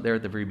 because I wasn't there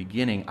at the very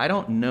beginning. I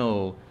don't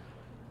know.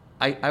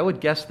 I would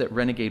guess that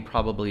Renegade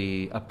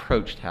probably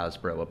approached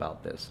Hasbro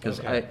about this, because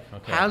Okay.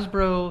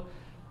 Hasbro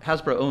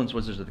owns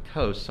Wizards of the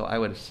Coast, so I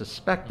would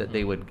suspect that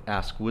they would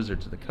ask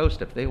Wizards of the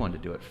Coast if they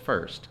wanted to do it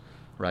first,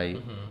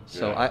 right?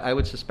 So Yeah. I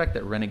would suspect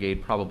that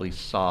Renegade probably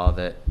saw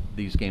that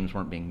these games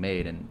weren't being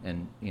made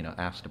and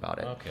asked about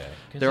it. Okay.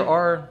 'Cause There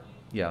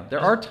it- there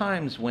are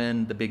times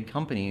when the big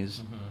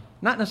companies,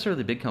 not necessarily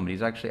the big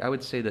companies, actually, I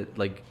would say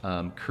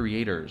that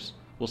creators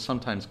will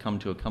sometimes come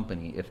to a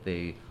company if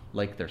they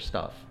like their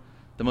stuff.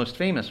 The most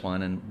famous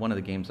one, and one of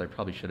the games I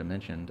probably should have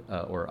mentioned,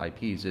 or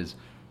IPs, is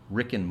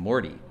Rick and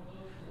Morty.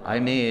 I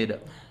made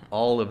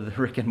all of the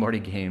Rick and Morty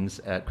games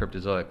at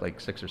Cryptozoic, like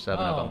 6 or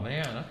 7 of Oh them,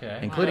 man, okay.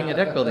 including a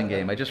deck building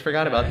game. I just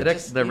forgot about the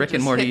You Rick and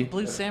just Morty. hit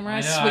Blue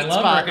Samurai's I know, I sweet love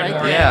spot Rick and right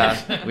Morty.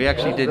 there. Yeah, we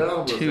actually did Well, that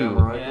was 2.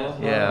 Samurai Yeah.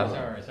 Club. Yeah.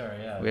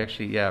 Sorry. Yeah. We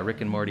actually,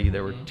 Rick and Morty.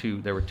 There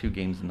were two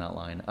games in that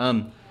line.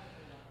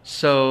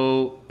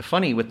 So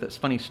funny with this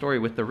funny story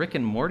with the Rick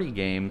and Morty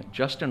game.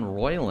 Justin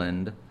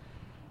Roiland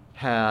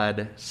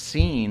had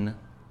seen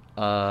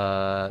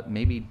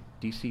maybe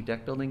DC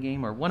deck building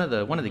game or one of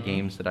the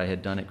games that I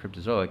had done at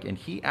Cryptozoic, and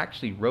he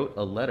actually wrote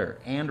a letter,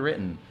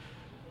 handwritten,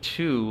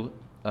 to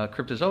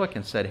Cryptozoic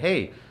and said,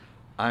 "Hey,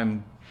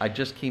 I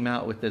just came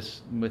out with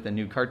a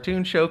new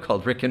cartoon show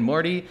called Rick and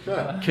Morty.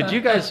 Could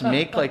you guys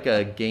make like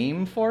a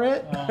game for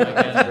it?" Oh my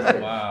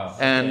goodness! Wow.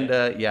 And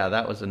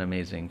that was an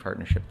amazing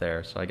partnership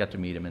there. So I got to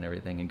meet him and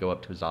everything, and go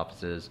up to his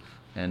offices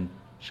and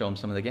show him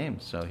some of the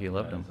games. So he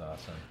loved them.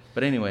 That's awesome.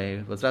 But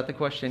anyway, was that the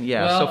question?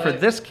 Yeah. Well, so for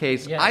this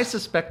case, yes. I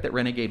suspect that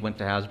Renegade went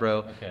to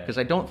Hasbro, Okay. because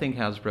I don't think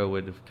Hasbro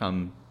would have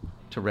come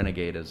to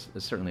Renegade as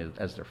certainly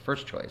as their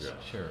first choice.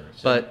 Sure.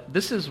 But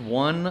this is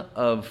one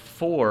of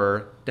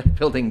 4 deck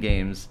building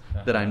games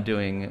that I'm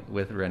doing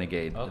with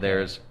Renegade. Okay.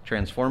 There's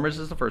Transformers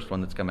is the first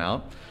one that's come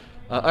out.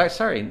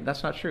 Sorry,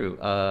 that's not true.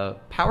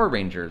 Power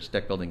Rangers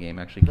deck building game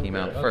actually came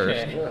out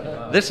first. Okay.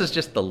 Wow. This is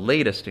just the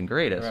latest and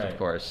greatest, Right. of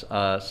course.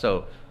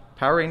 So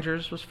Power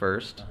Rangers was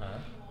first.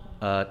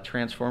 Uh-huh.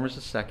 Transformers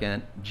is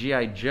second.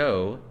 G.I.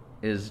 Joe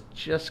is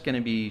just going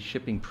to be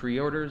shipping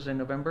pre-orders in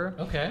November.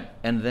 Okay.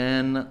 And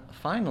then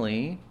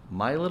finally,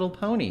 My Little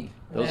Pony.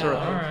 Those No. are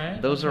All right.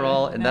 those are Okay.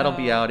 all, and that'll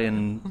be No. out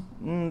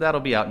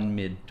in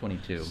mid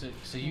 22.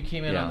 So you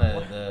came in Yeah.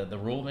 on the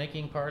rule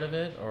making part of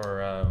it,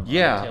 or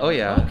Yeah. retail? Oh,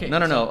 yeah. Okay. No.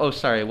 so- Oh,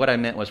 sorry. What I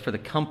meant was for the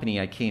company.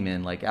 I came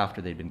in like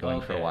after they'd been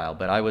going for a Okay. while,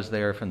 but I was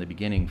there from the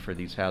beginning for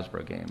these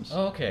Hasbro games.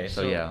 Oh, okay.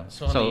 So yeah.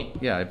 So, I mean,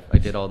 yeah, I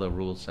did all the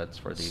rule sets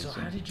for these. So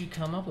how and- did you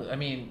come up with? I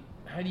mean,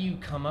 how do you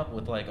come up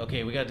with like,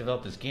 okay, we got to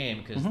develop this game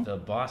because Mm-hmm. the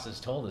bosses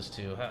told us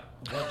to?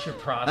 What's your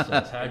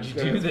process? How did you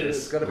do this?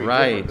 It's got to be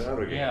Right. different than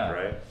other games, Yeah.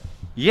 right?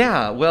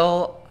 Yeah,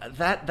 well,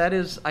 that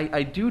is,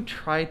 I do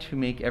try to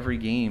make every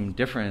game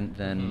different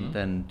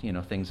than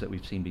things that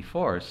we've seen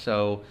before.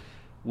 So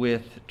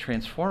with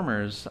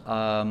Transformers,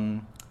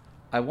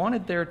 I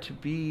wanted there to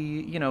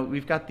be,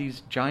 we've got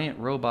these giant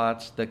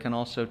robots that can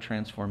also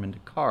transform into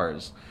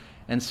cars.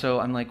 And so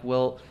I'm like,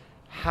 well,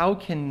 how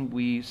can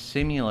we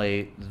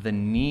simulate the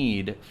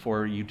need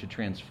for you to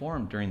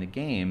transform during the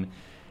game?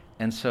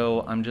 And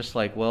so I'm just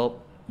like,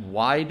 well,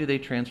 why do they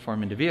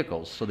transform into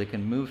vehicles? So they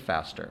can move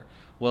faster.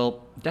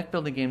 Well, deck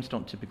building games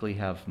don't typically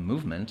have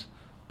movement,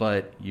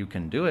 but you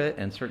can do it,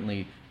 and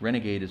certainly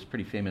Renegade is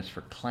pretty famous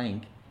for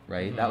Clank,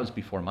 right? That was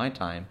before my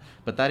time,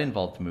 but that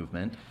involved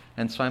movement.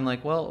 And so I'm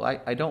like, well,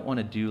 I don't want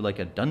to do like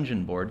a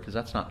dungeon board because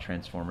that's not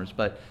Transformers,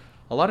 but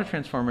a lot of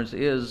Transformers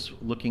is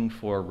looking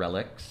for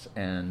relics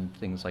and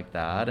things like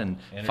that, and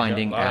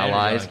finding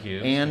allies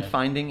and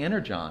finding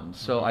Energon.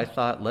 So I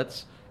thought,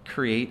 let's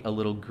create a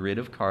little grid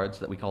of cards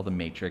that we call the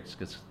Matrix,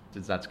 because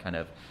that's kind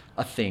of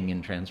a thing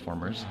in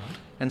Transformers.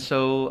 And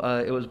so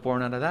it was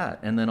born out of that.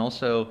 And then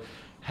also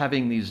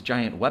having these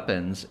giant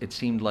weapons, it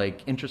seemed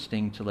like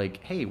interesting to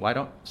like, hey, why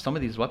don't some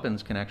of these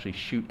weapons can actually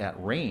shoot at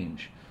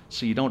range?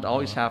 So you don't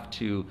always have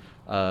to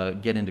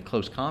get into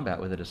close combat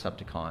with a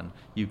Decepticon.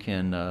 You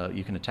can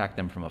attack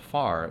them from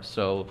afar.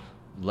 So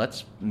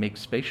let's make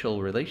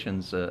spatial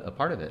relations a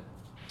part of it.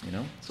 You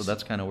know, so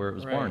that's kind of where it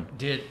was born.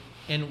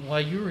 And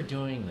while you were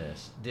doing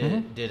this,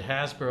 did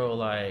Hasbro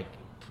like,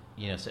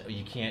 you know, say, oh,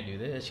 you can't do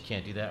this, you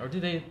can't do that, or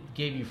did they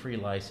give you free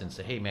license?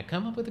 Say, hey man,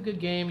 come up with a good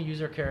game, use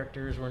our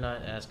characters. We're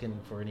not asking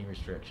for any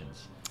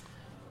restrictions.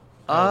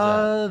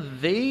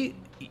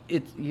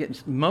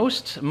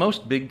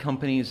 Most big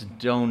companies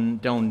do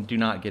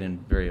not get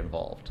very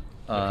involved.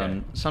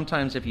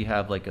 Sometimes if you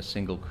have like a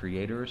single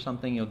creator or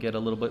something, you'll get a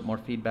little bit more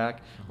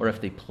feedback, or if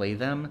they play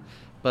them.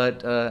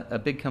 But a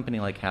big company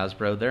like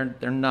Hasbro,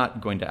 they're not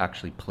going to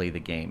actually play the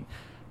game.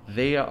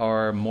 They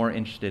are more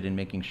interested in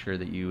making sure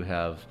that you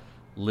have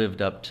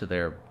lived up to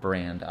their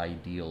brand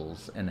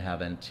ideals and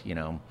haven't, you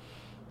know,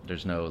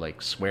 there's no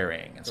like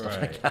swearing and stuff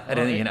like that,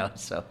 and you know,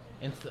 so.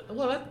 And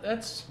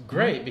that's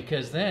great,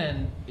 because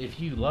then if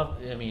you love,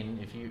 I mean,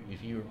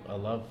 if you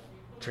love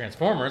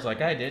Transformers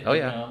like I did, you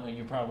know, and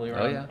you're probably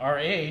around our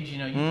age, you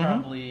know, you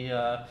probably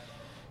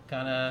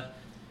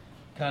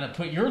kind of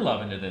put your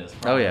love into this,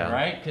 probably,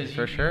 right? Because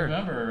you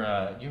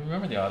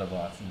remember the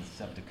Autobots and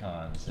the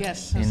Decepticons.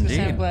 Yes, I was gonna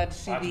say, I'm glad to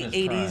see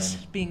the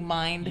 80s being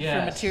mined for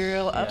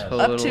material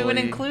up to and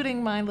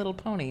including My Little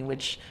Pony,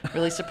 which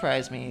really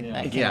surprised me.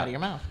 That came out of your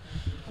mouth.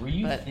 Were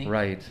you thinking,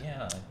 were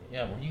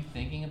you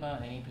thinking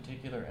about any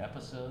particular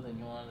episode that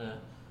you wanted to,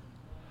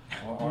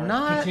 or a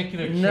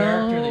particular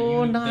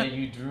character that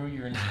you drew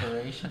your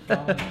inspiration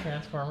from in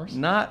Transformers?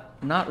 Not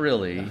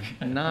really.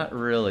 Not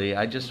really.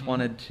 I just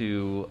wanted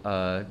to,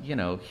 you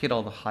know, hit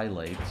all the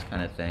highlights,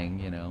 kind of thing.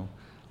 You know,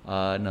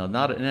 no,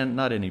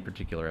 not any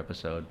particular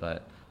episode,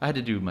 but I had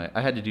to do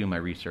my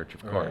research,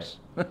 of course.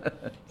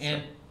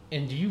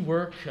 And do you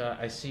work?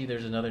 I see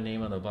there's another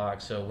name on the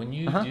box. So when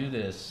you do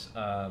this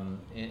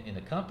in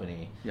a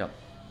company,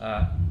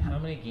 how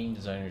many game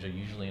designers are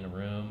usually in a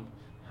room?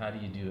 How do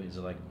you do it? Is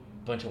it like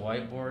a bunch of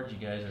whiteboards? You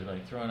guys are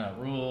like throwing out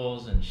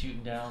rules and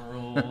shooting down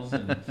rules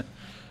and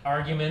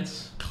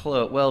arguments?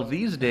 Well,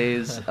 these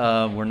days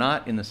we're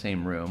not in the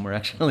same room. We're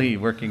actually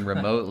working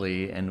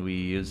remotely, and we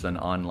use an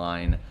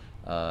online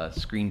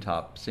screen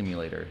top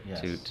simulator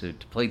to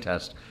play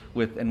test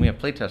with, and we have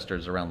play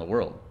testers around the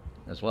world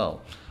as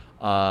well.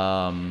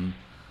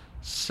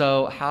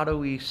 So how do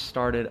we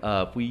start it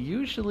up? We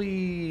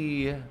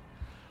usually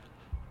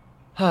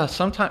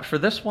sometime for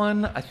this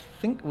one, I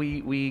think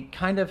we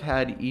kind of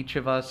had each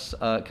of us,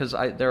 because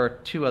there are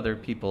two other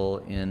people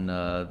in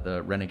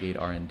the Renegade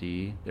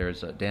R&D.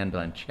 There's Dan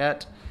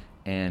Blanchett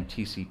and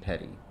TC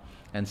Petty.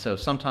 And so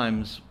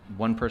sometimes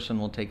one person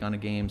will take on a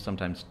game,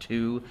 sometimes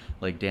two.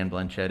 Like Dan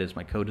Blanchett is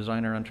my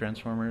co-designer on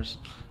Transformers.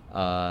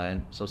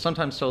 And so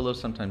sometimes solo,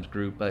 sometimes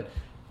group, but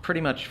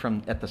pretty much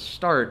from at the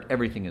start,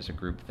 everything is a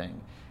group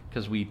thing,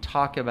 because we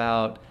talk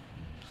about,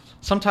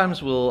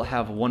 sometimes we'll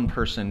have one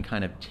person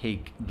kind of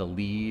take the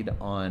lead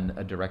on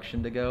a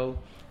direction to go,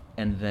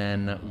 and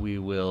then we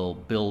will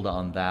build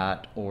on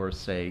that, or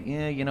say,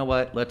 yeah, you know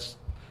what, let's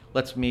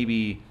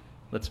maybe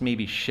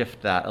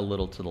shift that a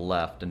little to the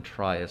left and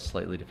try a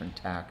slightly different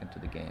tack into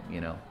the game,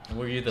 you know.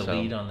 Were you the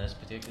lead on this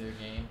particular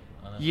game?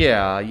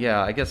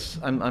 Yeah, I guess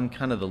I'm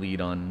kind of the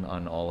lead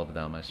on all of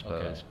them, I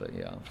suppose, but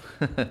yeah.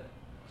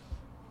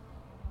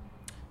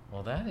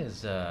 Well, that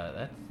is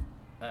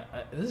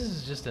this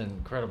is just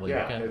incredible.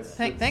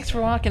 Thanks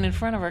for walking in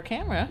front of our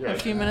camera a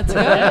few minutes ago.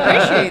 I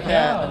appreciate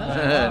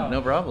that.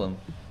 No problem.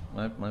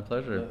 My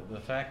pleasure. The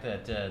fact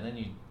that then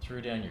you threw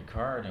down your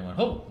card and went,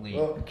 holy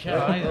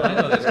cow, I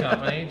know this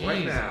company. Jeez.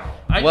 Right now.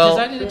 Because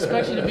I didn't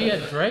expect you to be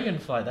at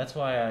Dragonfly. That's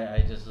why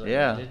I just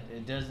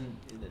it doesn't.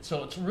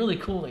 So it's really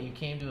cool that you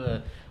came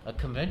to a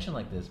convention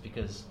like this,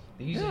 because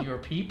these are your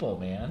people,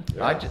 man.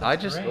 Yeah, I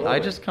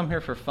just come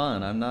here for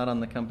fun. I'm not on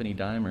the company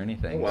dime or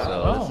anything. Oh,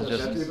 wow. So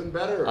that's even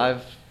better. I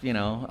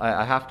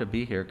have to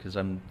be here because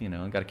I'm,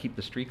 I've got to keep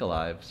the streak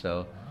alive.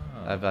 So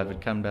I've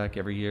come back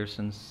every year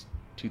since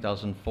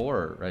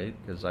 2004, right?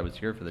 Because I was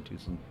here for the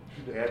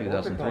 2003.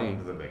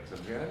 To the mix in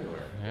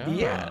January.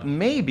 Yeah,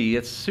 maybe.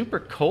 It's super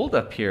cold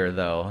up here,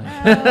 though,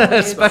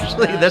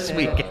 especially this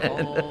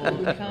weekend.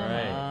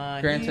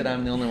 Granted,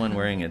 I'm the only one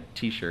wearing a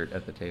T-shirt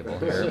at the table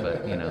here,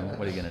 but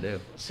what are you gonna do?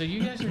 So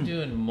you guys are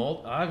doing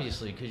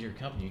obviously, because your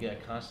company, you got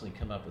to constantly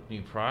come up with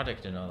new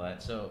product and all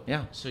that. So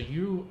yeah. So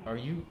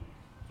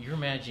you're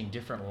managing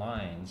different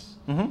lines.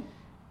 Mm-hmm.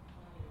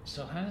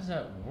 So how does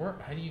that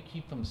work? How do you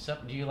keep them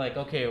separate? Do you like,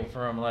 okay,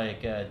 from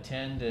like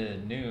 10 to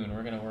noon,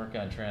 we're going to work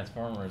on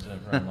Transformers,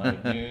 and from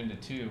like noon to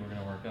 2, we're going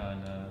to work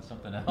on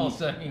something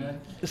else? I mean, how do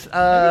you keep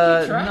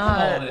track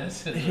of all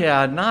this?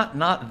 Yeah,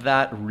 not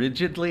that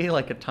rigidly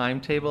like a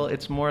timetable.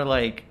 It's more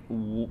like,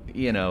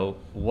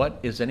 what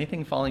is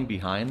anything falling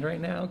behind right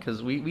now?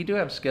 Because we do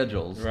have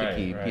schedules to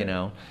keep, right.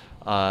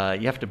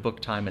 you have to book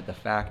time at the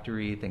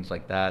factory, things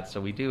like that. So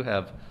we do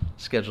have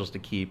schedules to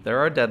keep. There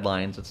are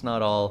deadlines. It's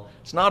not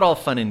all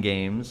fun and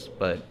games,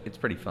 but it's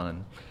pretty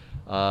fun.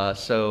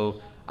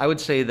 So I would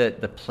say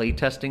that the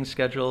playtesting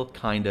schedule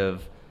kind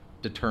of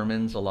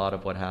determines a lot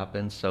of what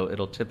happens. So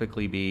it'll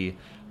typically be,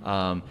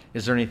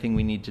 is there anything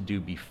we need to do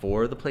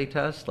before the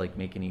playtest, like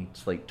make any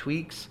slight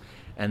tweaks?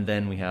 And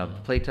then we have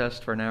the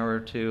playtest for an hour or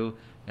two.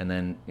 And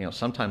then,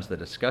 sometimes the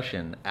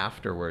discussion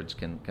afterwards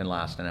can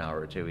last an hour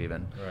or two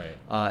even. Right.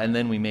 And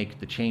then we make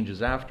the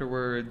changes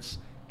afterwards,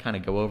 kind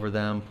of go over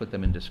them, put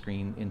them into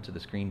the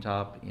screen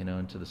top,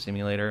 into the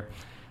simulator.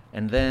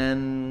 And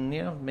then,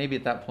 maybe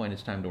at that point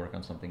it's time to work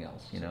on something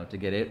else, to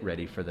get it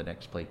ready for the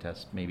next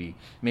playtest, maybe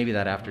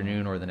that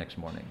afternoon or the next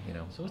morning,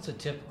 So what's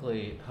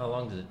how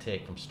long does it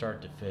take from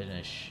start to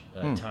finish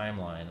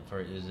timeline?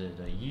 Is it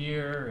a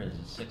year? Is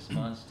it 6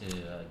 months to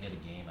get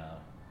a game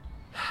out?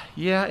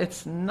 Yeah,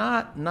 it's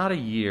not a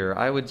year.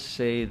 I would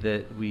say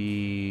that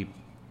we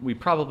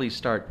probably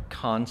start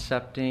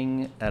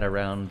concepting at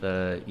around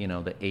the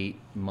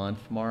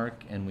 8-month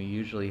mark, and we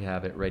usually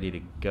have it ready to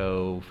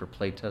go for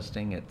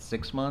playtesting at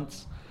 6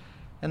 months,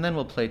 and then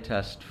we'll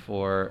playtest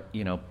for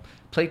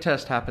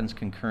playtest happens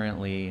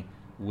concurrently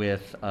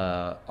with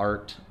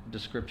art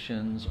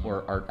descriptions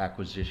or art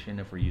acquisition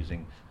if we're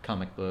using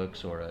comic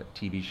books or a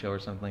TV show or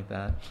something like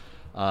that.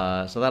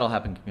 So that'll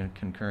happen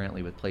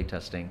concurrently with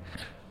playtesting.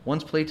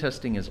 Once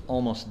playtesting is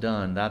almost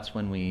done, that's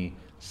when we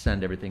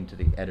send everything to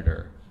the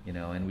editor,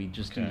 and we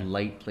just do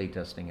light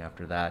playtesting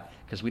after that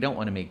because we don't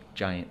want to make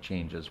giant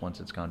changes once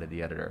it's gone to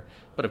the editor.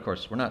 But of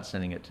course, we're not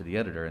sending it to the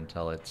editor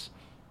until it's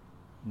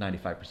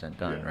 95%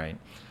 done, right?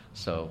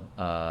 So,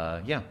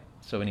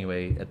 So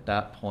anyway, at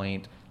that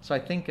point, so I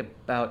think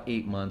about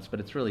 8 months, but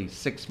it's really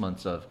 6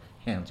 months of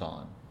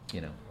hands-on,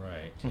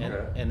 Right.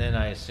 Okay. And then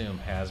I assume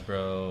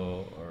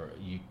Hasbro or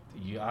you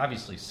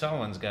obviously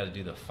someone's got to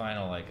do the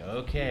final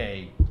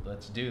okay,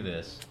 let's do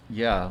this.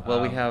 Yeah,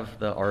 well, we have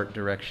the art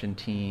direction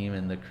team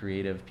and the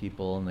creative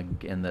people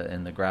and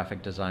the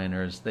graphic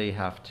designers. They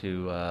have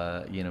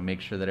to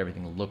make sure that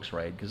everything looks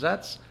right because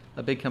that's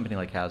a big company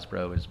like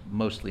Hasbro is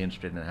mostly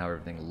interested in how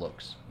everything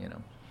looks,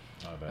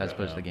 as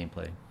opposed to the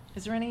gameplay.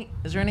 Is there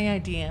any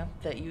idea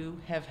that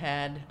you have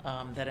had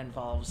that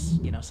involves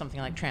something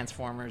like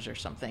Transformers or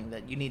something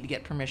that you need to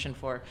get permission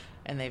for,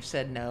 and they've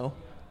said no?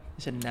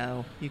 They said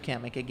no, you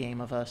can't make a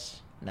game of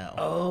us. No.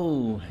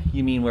 Oh,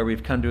 you mean where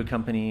we've come to a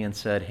company and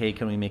said, hey,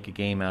 can we make a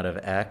game out of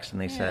X?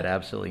 And they said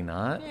absolutely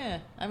not? Yeah,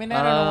 I mean,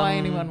 I don't know why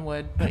anyone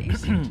would, but you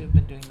seem to have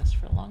been doing this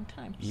for a long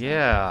time. So.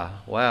 Yeah,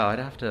 wow, I'd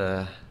have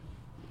to...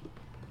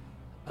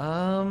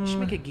 You should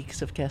make a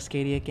Geeks of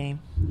Cascadia game.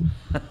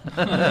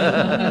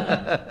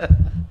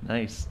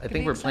 Nice. I Could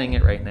think be we're exciting. playing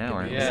it right now,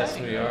 aren't we? Yes,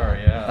 we are.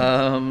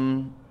 Yeah.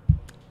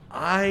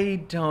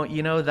 I don't.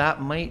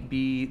 That might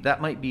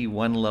be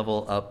one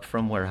level up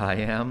from where I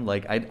am.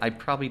 Like I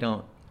probably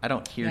don't. I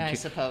don't hear. Yeah, I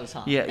suppose,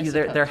 huh? Yeah, I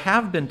there suppose.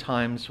 have been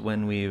times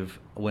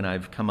when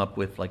I've come up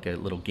with like a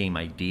little game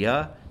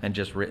idea and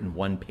just written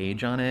one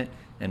page on it,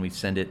 and we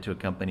send it to a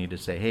company to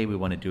say, hey, we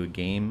want to do a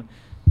game,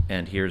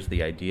 and here's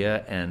the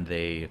idea, and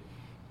they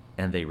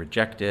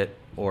reject it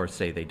or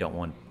say they don't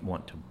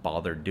want to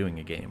bother doing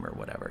a game or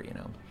whatever,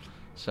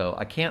 So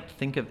I can't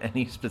think of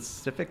any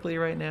specifically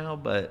right now,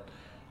 but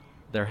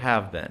there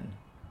have been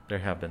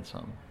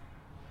some.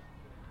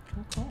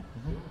 Cool.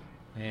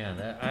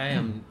 Man,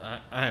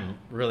 I'm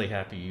really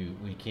happy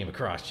we came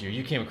across you.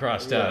 You came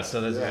across us, so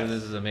this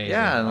is amazing.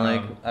 Yeah, and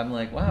I'm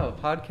like, wow, a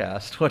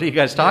podcast. What are you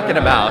guys talking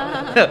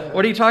about?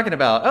 What are you talking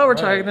about? Oh, we're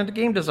talking to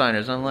game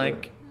designers. I'm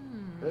like,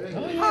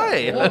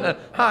 hi,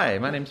 hi,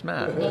 my name's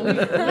Matt. Well, we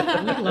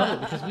love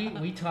it because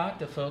we talk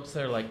to folks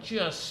that are like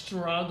just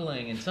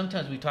struggling, and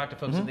sometimes we talk to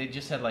folks that they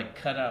just had like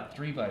cut out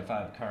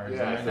 3x5 cards in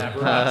that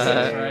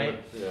process,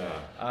 right?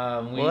 Yeah.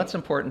 Well, that's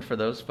important for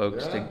those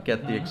folks to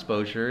get the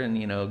exposure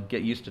and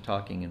get used to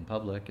talking in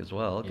public as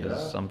well.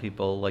 Because some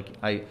people, like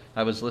I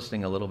was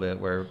listening a little bit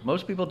where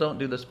most people don't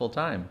do this full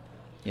time.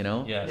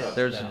 Yes,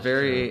 There's that's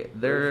very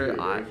Very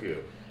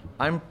few.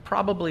 I'm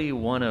probably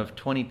one of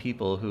 20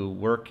 people who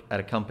work at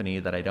a company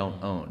that I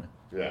don't own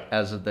Yeah.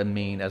 as the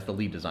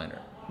lead designer.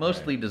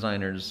 Most lead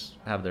designers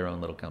have their own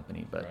little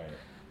company, but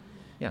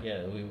Yeah,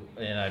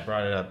 and I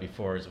brought it up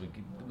before. Is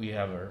we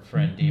have our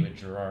friend David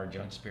Gerard,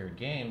 Young Spirit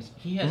Games.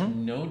 He has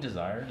no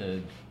desire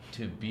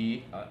to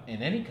be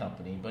in any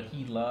company, but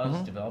he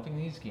loves developing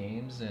these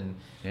games and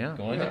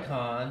going to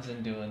cons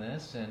and doing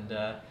this. And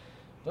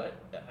but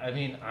I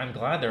mean, I'm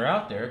glad they're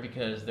out there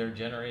because they're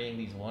generating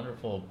these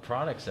wonderful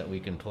products that we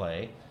can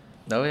play.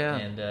 Oh, yeah.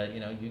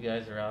 And you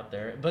guys are out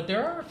there, but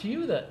there are a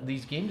few that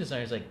these game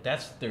designers like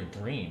that's their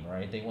dream,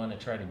 right? They want to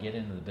try to get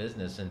into the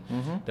business, and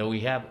though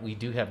we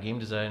do have game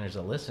designers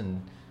that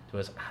listen to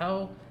us.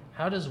 How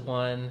does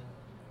one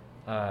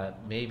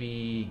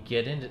maybe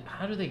get into?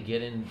 How do they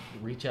get in?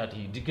 Reach out to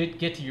you to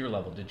get to your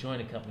level to join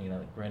a company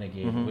like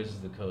Renegade, or Wizards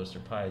of the Coast, or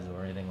Paizo,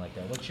 or anything like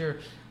that.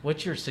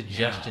 What's your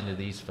suggestion to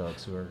these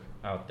folks who are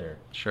out there?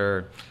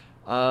 Sure.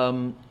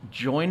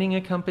 Joining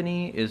a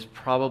company is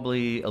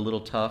probably a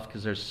little tough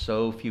because there's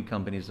so few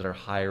companies that are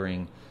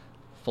hiring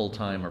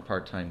full-time or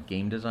part-time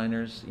game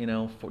designers,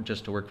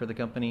 just to work for the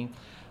company.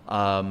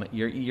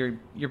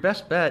 Your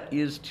best bet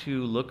is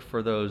to look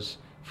for those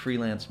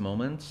freelance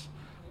moments.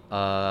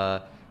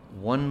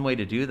 One way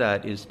to do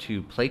that is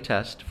to play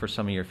test for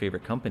some of your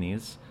favorite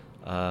companies.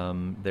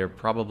 They're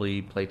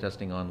probably play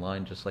testing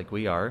online just like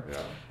we are.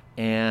 Yeah.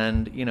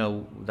 And,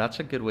 that's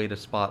a good way to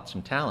spot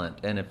some talent.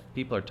 And if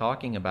people are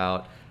talking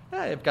about,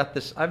 hey,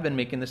 I've been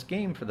making this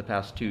game for the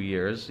past 2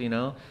 years,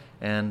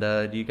 and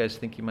do you guys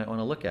think you might want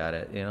to look at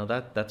it?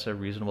 That's a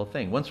reasonable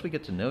thing. Once we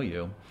get to know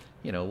you,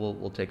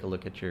 we'll take a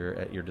look at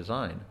your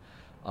design.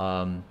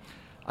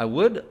 I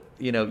would,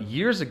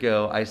 years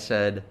ago I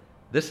said,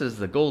 this is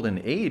the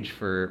golden age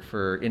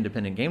for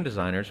independent game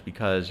designers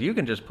because you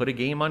can just put a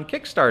game on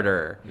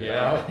Kickstarter.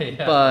 Yeah.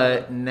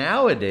 But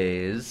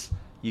nowadays,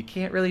 you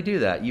can't really do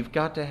that. You've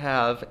got to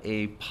have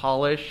a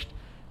polished,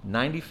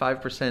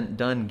 95%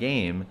 done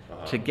game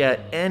to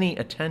get any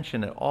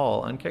attention at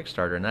all on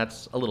Kickstarter, and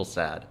that's a little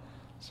sad.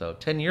 So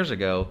 10 years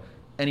ago,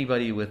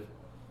 anybody with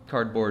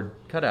cardboard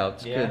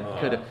cutouts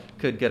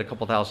could get a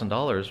couple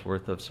 $1,000s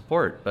worth of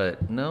support,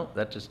 but no,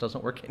 that just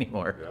doesn't work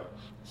anymore. Yeah.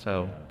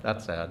 So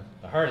that's sad.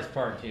 The hardest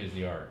part too is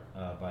the art,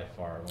 by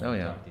far. When we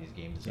talk to these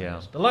game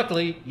designers. Yeah. But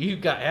luckily, you've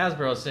got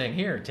Hasbro saying,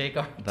 "Here, take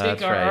our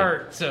That's right.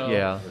 art." So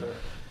yeah.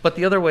 But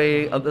the other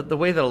way, the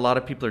way that a lot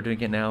of people are doing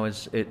it now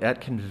is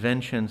at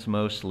conventions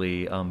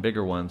mostly,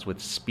 bigger ones with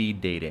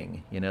speed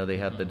dating. They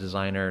have the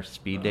designer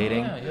speed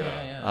dating.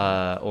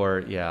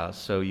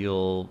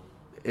 So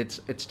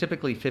it's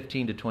typically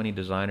 15 to 20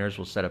 designers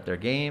will set up their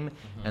game,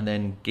 and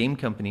then game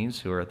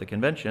companies who are at the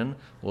convention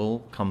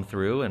will come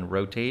through and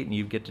rotate, and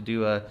you get to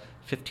do a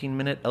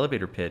 15-minute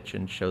elevator pitch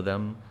and show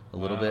them a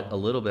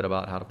little bit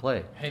about how to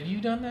play. Have you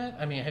done that?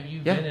 I mean, have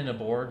you been in a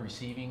board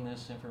receiving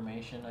this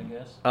information, I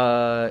guess?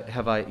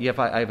 Have I? Yeah,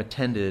 I've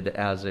attended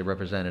as a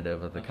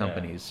representative of the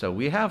companies. So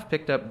we have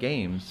picked up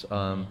games.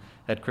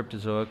 At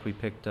Cryptozoic, we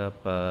picked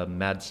up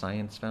Mad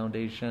Science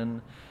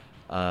Foundation.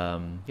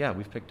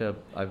 We've picked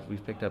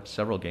up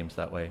several games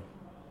that way.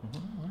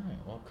 All right.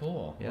 Well,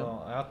 cool. Yeah.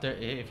 Well, out there,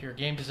 if you're a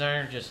game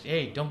designer, just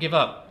don't give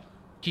up.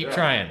 Keep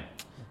trying.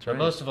 But right.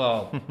 most of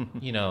all,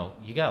 you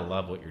gotta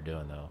love what you're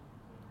doing, though.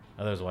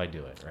 Otherwise, why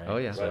do it, right? Oh,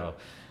 yeah. So,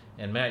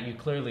 and Matt, you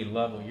clearly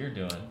love what you're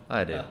doing.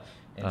 I do.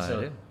 And so,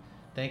 I do.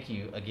 thank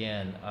you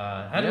again.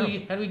 How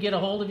do we get a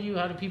hold of you?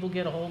 How do people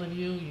get a hold of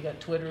you? You got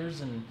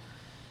Twitters and.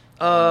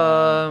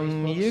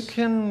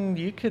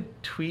 You could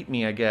tweet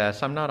me, I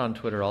guess. I'm not on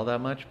Twitter all that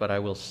much, but I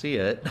will see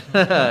it.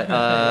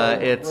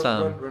 It's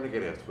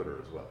Renegade has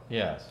Twitter as well.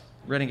 Yes.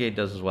 Renegade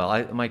does as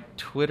well. My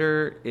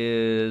Twitter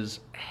is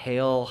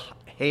Hale_Hyra.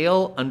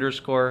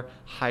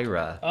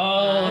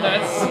 Oh,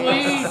 that's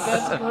sweet.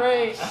 That's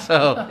great.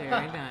 So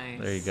Very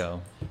nice. there you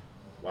go.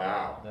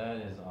 Wow. That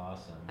is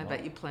awesome. I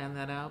bet you planned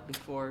that out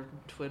before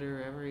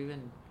Twitter ever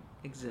even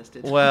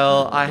existed.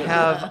 Well, I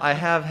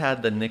have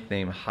had the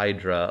nickname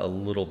Hydra a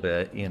little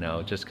bit,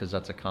 just because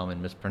that's a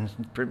common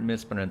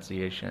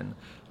mispronunciation.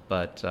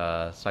 But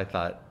so I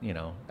thought,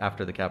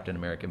 after the Captain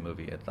America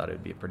movie, I thought it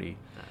would be a pretty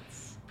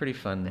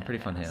fun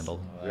handle.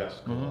 Oh, that's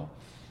cool.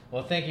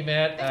 Well, thank you,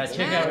 Matt.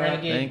 Check Matt. out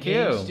Renegade Thank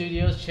Game you.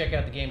 Studios. Check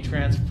out the game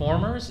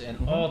Transformers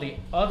and all the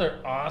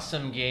other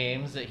awesome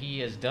games that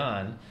he has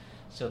done.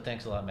 So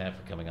thanks a lot, Matt,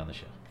 for coming on the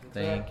show.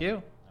 Thank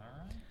you.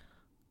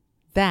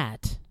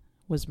 That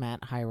was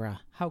Matt Hyra.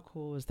 How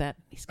cool was that?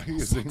 He's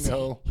kind of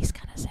sexy. He's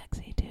kind of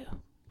sexy too.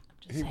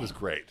 He was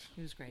great.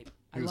 He was great.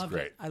 He was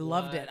great. I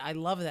loved it. I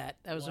love that.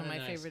 That was one of my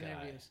What a nice favorite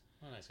guy. interviews.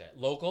 What a nice guy.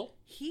 Local?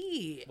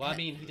 He Well, I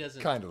mean, he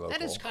doesn't. Kind of local.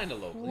 That is Kind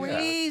of local.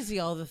 crazy.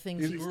 All the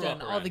things He he's grew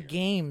done, up all around the here.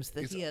 games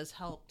that He's- he has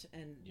helped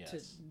and to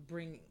Yes.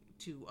 bring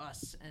to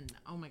us. And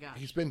oh my gosh,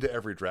 He's been to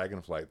every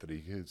Dragonflight that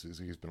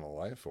he's been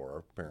alive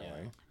for,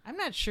 apparently. I'm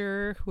not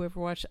sure whoever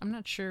watched. I'm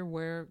not sure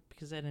where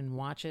because I didn't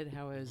watch it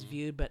how it was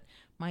viewed, but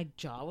my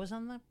jaw was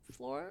on the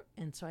floor,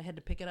 and so I had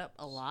to pick it up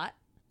a lot.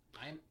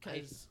 I'm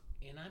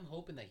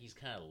hoping that he's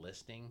kind of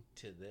listening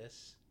to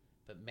this.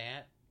 But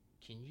Matt,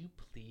 can you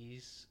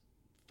please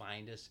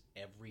find us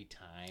every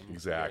time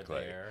Exactly.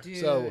 we're there? Dude.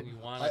 So We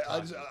wanna I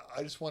talk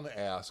just want to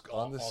ask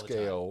on the all the time.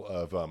 scale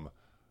of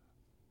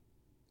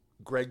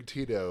Greg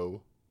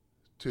Tito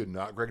to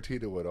not Greg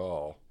Tito at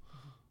all.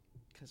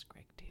 Because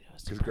Greg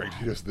Tito's Because Greg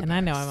Tito's the and I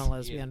know best. I'm a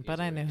lesbian, but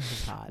I know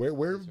he's hot.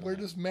 Where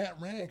does Matt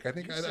rank? I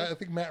think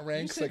Matt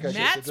ranks like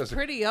Matt's just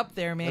pretty up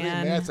there, man.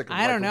 think Matt's like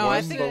I don't know. one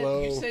I think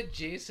below. You said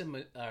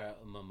Jason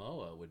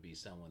Momoa would be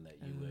someone that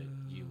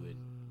you would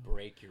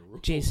break your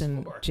rules.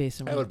 Jason for.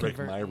 Jason I would break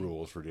convert my me.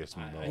 rules for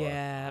Jason Momoa.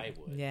 Yeah, I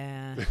would.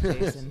 yeah,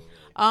 Jason.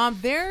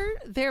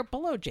 They're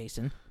below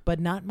Jason, but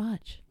not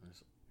much.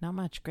 Not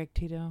much. Greg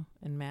Tito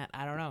and Matt.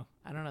 I don't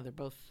know. They're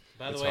both.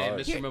 By the It's way, hard.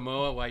 Mr.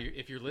 Momoa,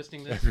 if you're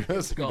listening to this, If you're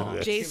listening to call.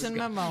 this. Jason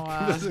Give us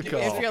Momoa. a call.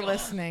 If you're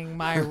listening,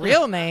 my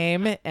real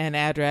name and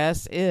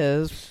address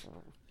is.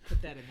 Put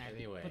that in there.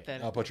 Anyway. Put that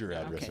in I'll put your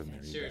there. address Okay. in there.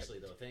 you bet. Seriously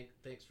though,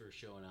 thanks for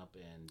showing up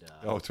and.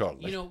 Oh,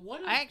 totally. You know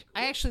what? I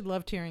actually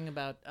loved hearing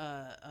about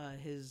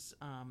his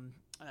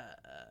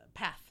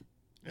path.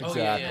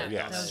 Exactly. yeah. Yes.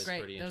 That was That's great.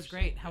 pretty That was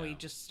interesting, great. How he yeah.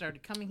 just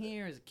started coming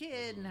here as a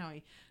kid, and how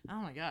he. Oh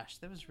my gosh,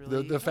 that was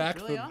really. The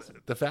fact really that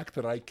awesome. the fact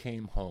that I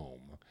came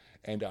home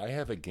and I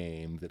have a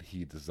game that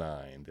he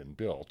designed and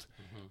built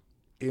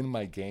in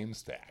my game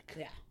stack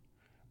Yeah.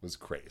 was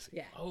crazy.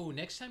 Yeah. Oh,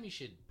 next time you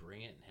should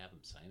bring it and have him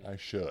sign it. I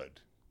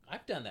should.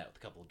 I've done that with a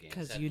couple of games.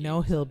 Because Have you games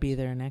know he'll designers. be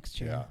there next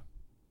year. Yeah.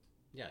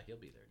 Yeah, he'll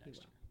be there next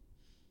year.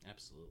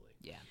 Absolutely.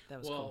 Yeah, that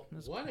was Well, cool. That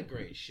was what a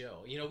great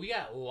show. You know, we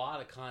got a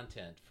lot of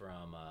content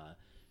from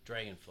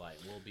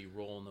Dragonflight. We'll be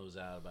rolling those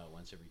out about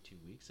once every 2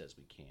 weeks as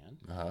we can.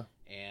 Uh-huh.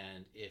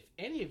 And if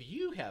any of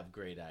you have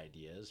great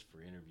ideas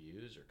for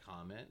interviews or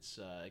comments,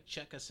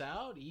 check us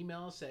out.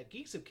 Email us at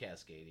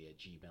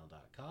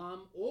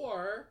geeksofcascadia@gmail.com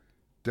or...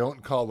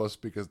 Don't call us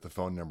because the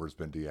phone number's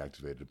been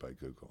deactivated by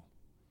Google.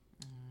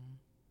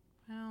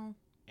 Well,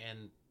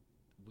 And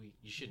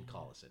you shouldn't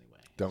call us anyway.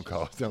 Don't It's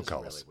call just- us. Don't it's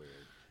call really us. Weird.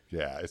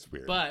 Yeah, it's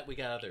weird. But we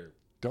got other...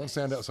 Don't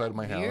stand outside of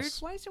my weird?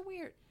 house. Why is it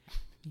weird?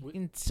 You We-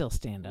 can still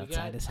stand we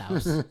outside got- his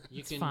house. You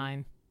It's can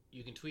fine.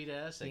 You can tweet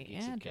us at The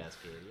Geeks of address.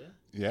 Cascadia.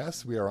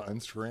 Yes, we are on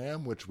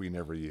Instagram, which we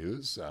never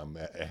use,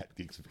 at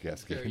Geeks of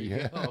There you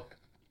Cascadia. go.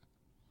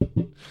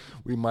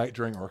 We might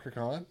during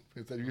OrcaCon.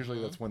 Usually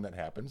that's when that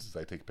happens, is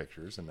I take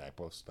pictures and I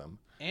post them.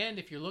 And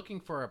if you're looking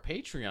for a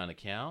Patreon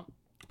account,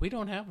 we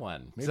don't have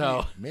one. Maybe,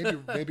 So,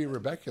 maybe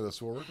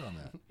Rebecculous will work on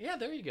that. yeah,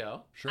 there you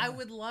go. Sure. I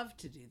would love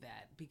to do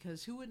that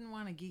because who wouldn't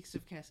want a Geeks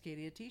of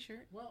Cascadia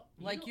T-shirt Well,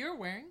 like you're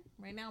wearing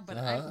right now? But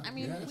Uh-huh, I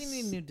mean, we yes.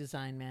 need a new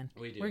design, man.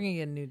 We do. We're gonna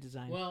get a new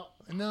design. Well,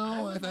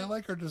 No, I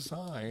like our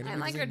design. I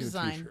We like just our need new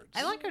design. t-shirts.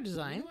 I like our you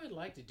design. know what I'd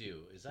like to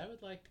do is I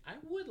would like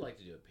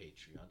to do a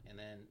Patreon and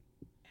then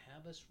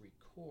have us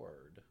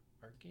record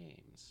our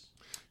games.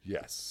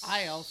 Yes.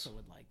 I also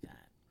would like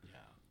that. Yeah.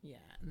 Yeah,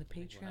 and the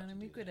we'll have Patreon, to and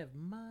we do could that. have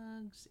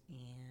mugs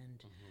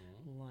and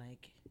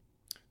like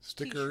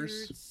Stickers.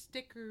 t-shirts,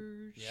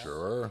 stickers, Yeah.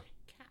 Sure.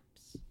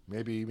 caps.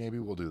 Maybe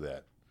we'll do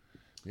that.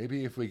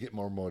 Maybe if we get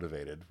more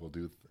motivated, we'll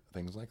do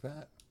things like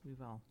that. We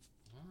will.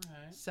 All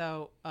right.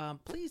 So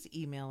please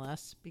email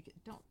us.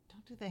 Don't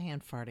do the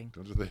hand farting.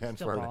 Don't do the hand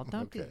Still farting. ball,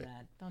 don't do Okay.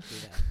 that. Don't do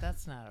that.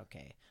 That's not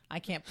okay. I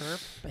can't burp,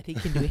 but he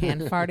can do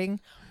hand farting.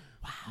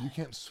 You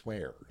can't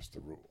swear is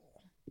the rule.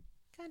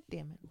 God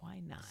damn it! Why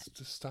not?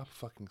 Just stop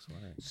fucking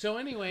swearing. So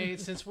anyway,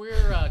 since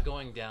we're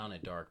going down a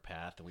dark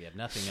path and we have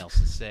nothing else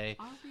to say,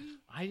 Are we?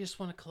 I just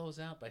want to close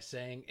out by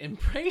saying,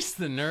 embrace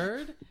the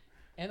nerd,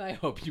 and I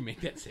hope you make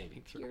that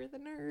saving throw. You're the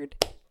nerd.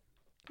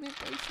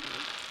 Embrace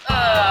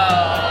me.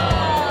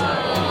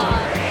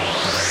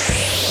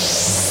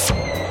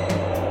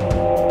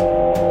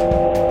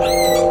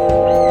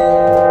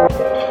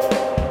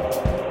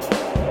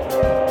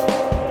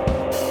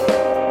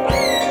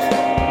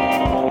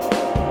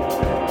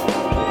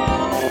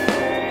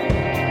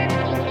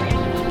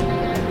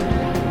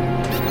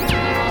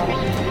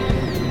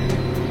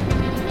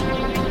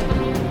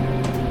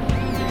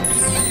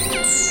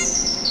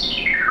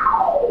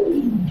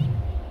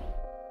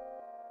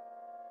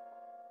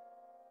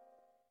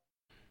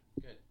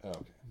 Good. Okay.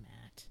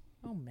 Matt.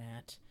 Oh,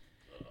 Matt.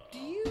 Do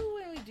you,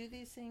 when we do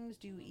these things,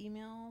 do you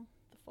email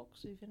the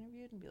folks we've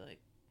interviewed and be like,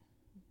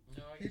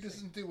 No, I He guess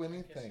doesn't do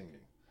anything.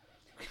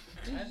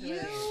 do I- you,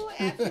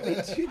 after we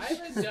do I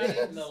haven't done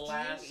it in the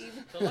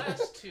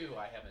last two.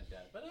 I haven't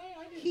done, but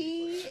I did.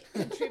 he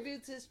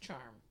contributes his charm.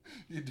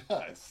 He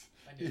does.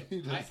 I do.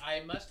 He does.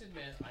 I must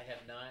admit, I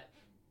have not,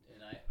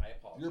 and I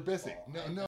apologize. You're busy. Paul. No, I have no.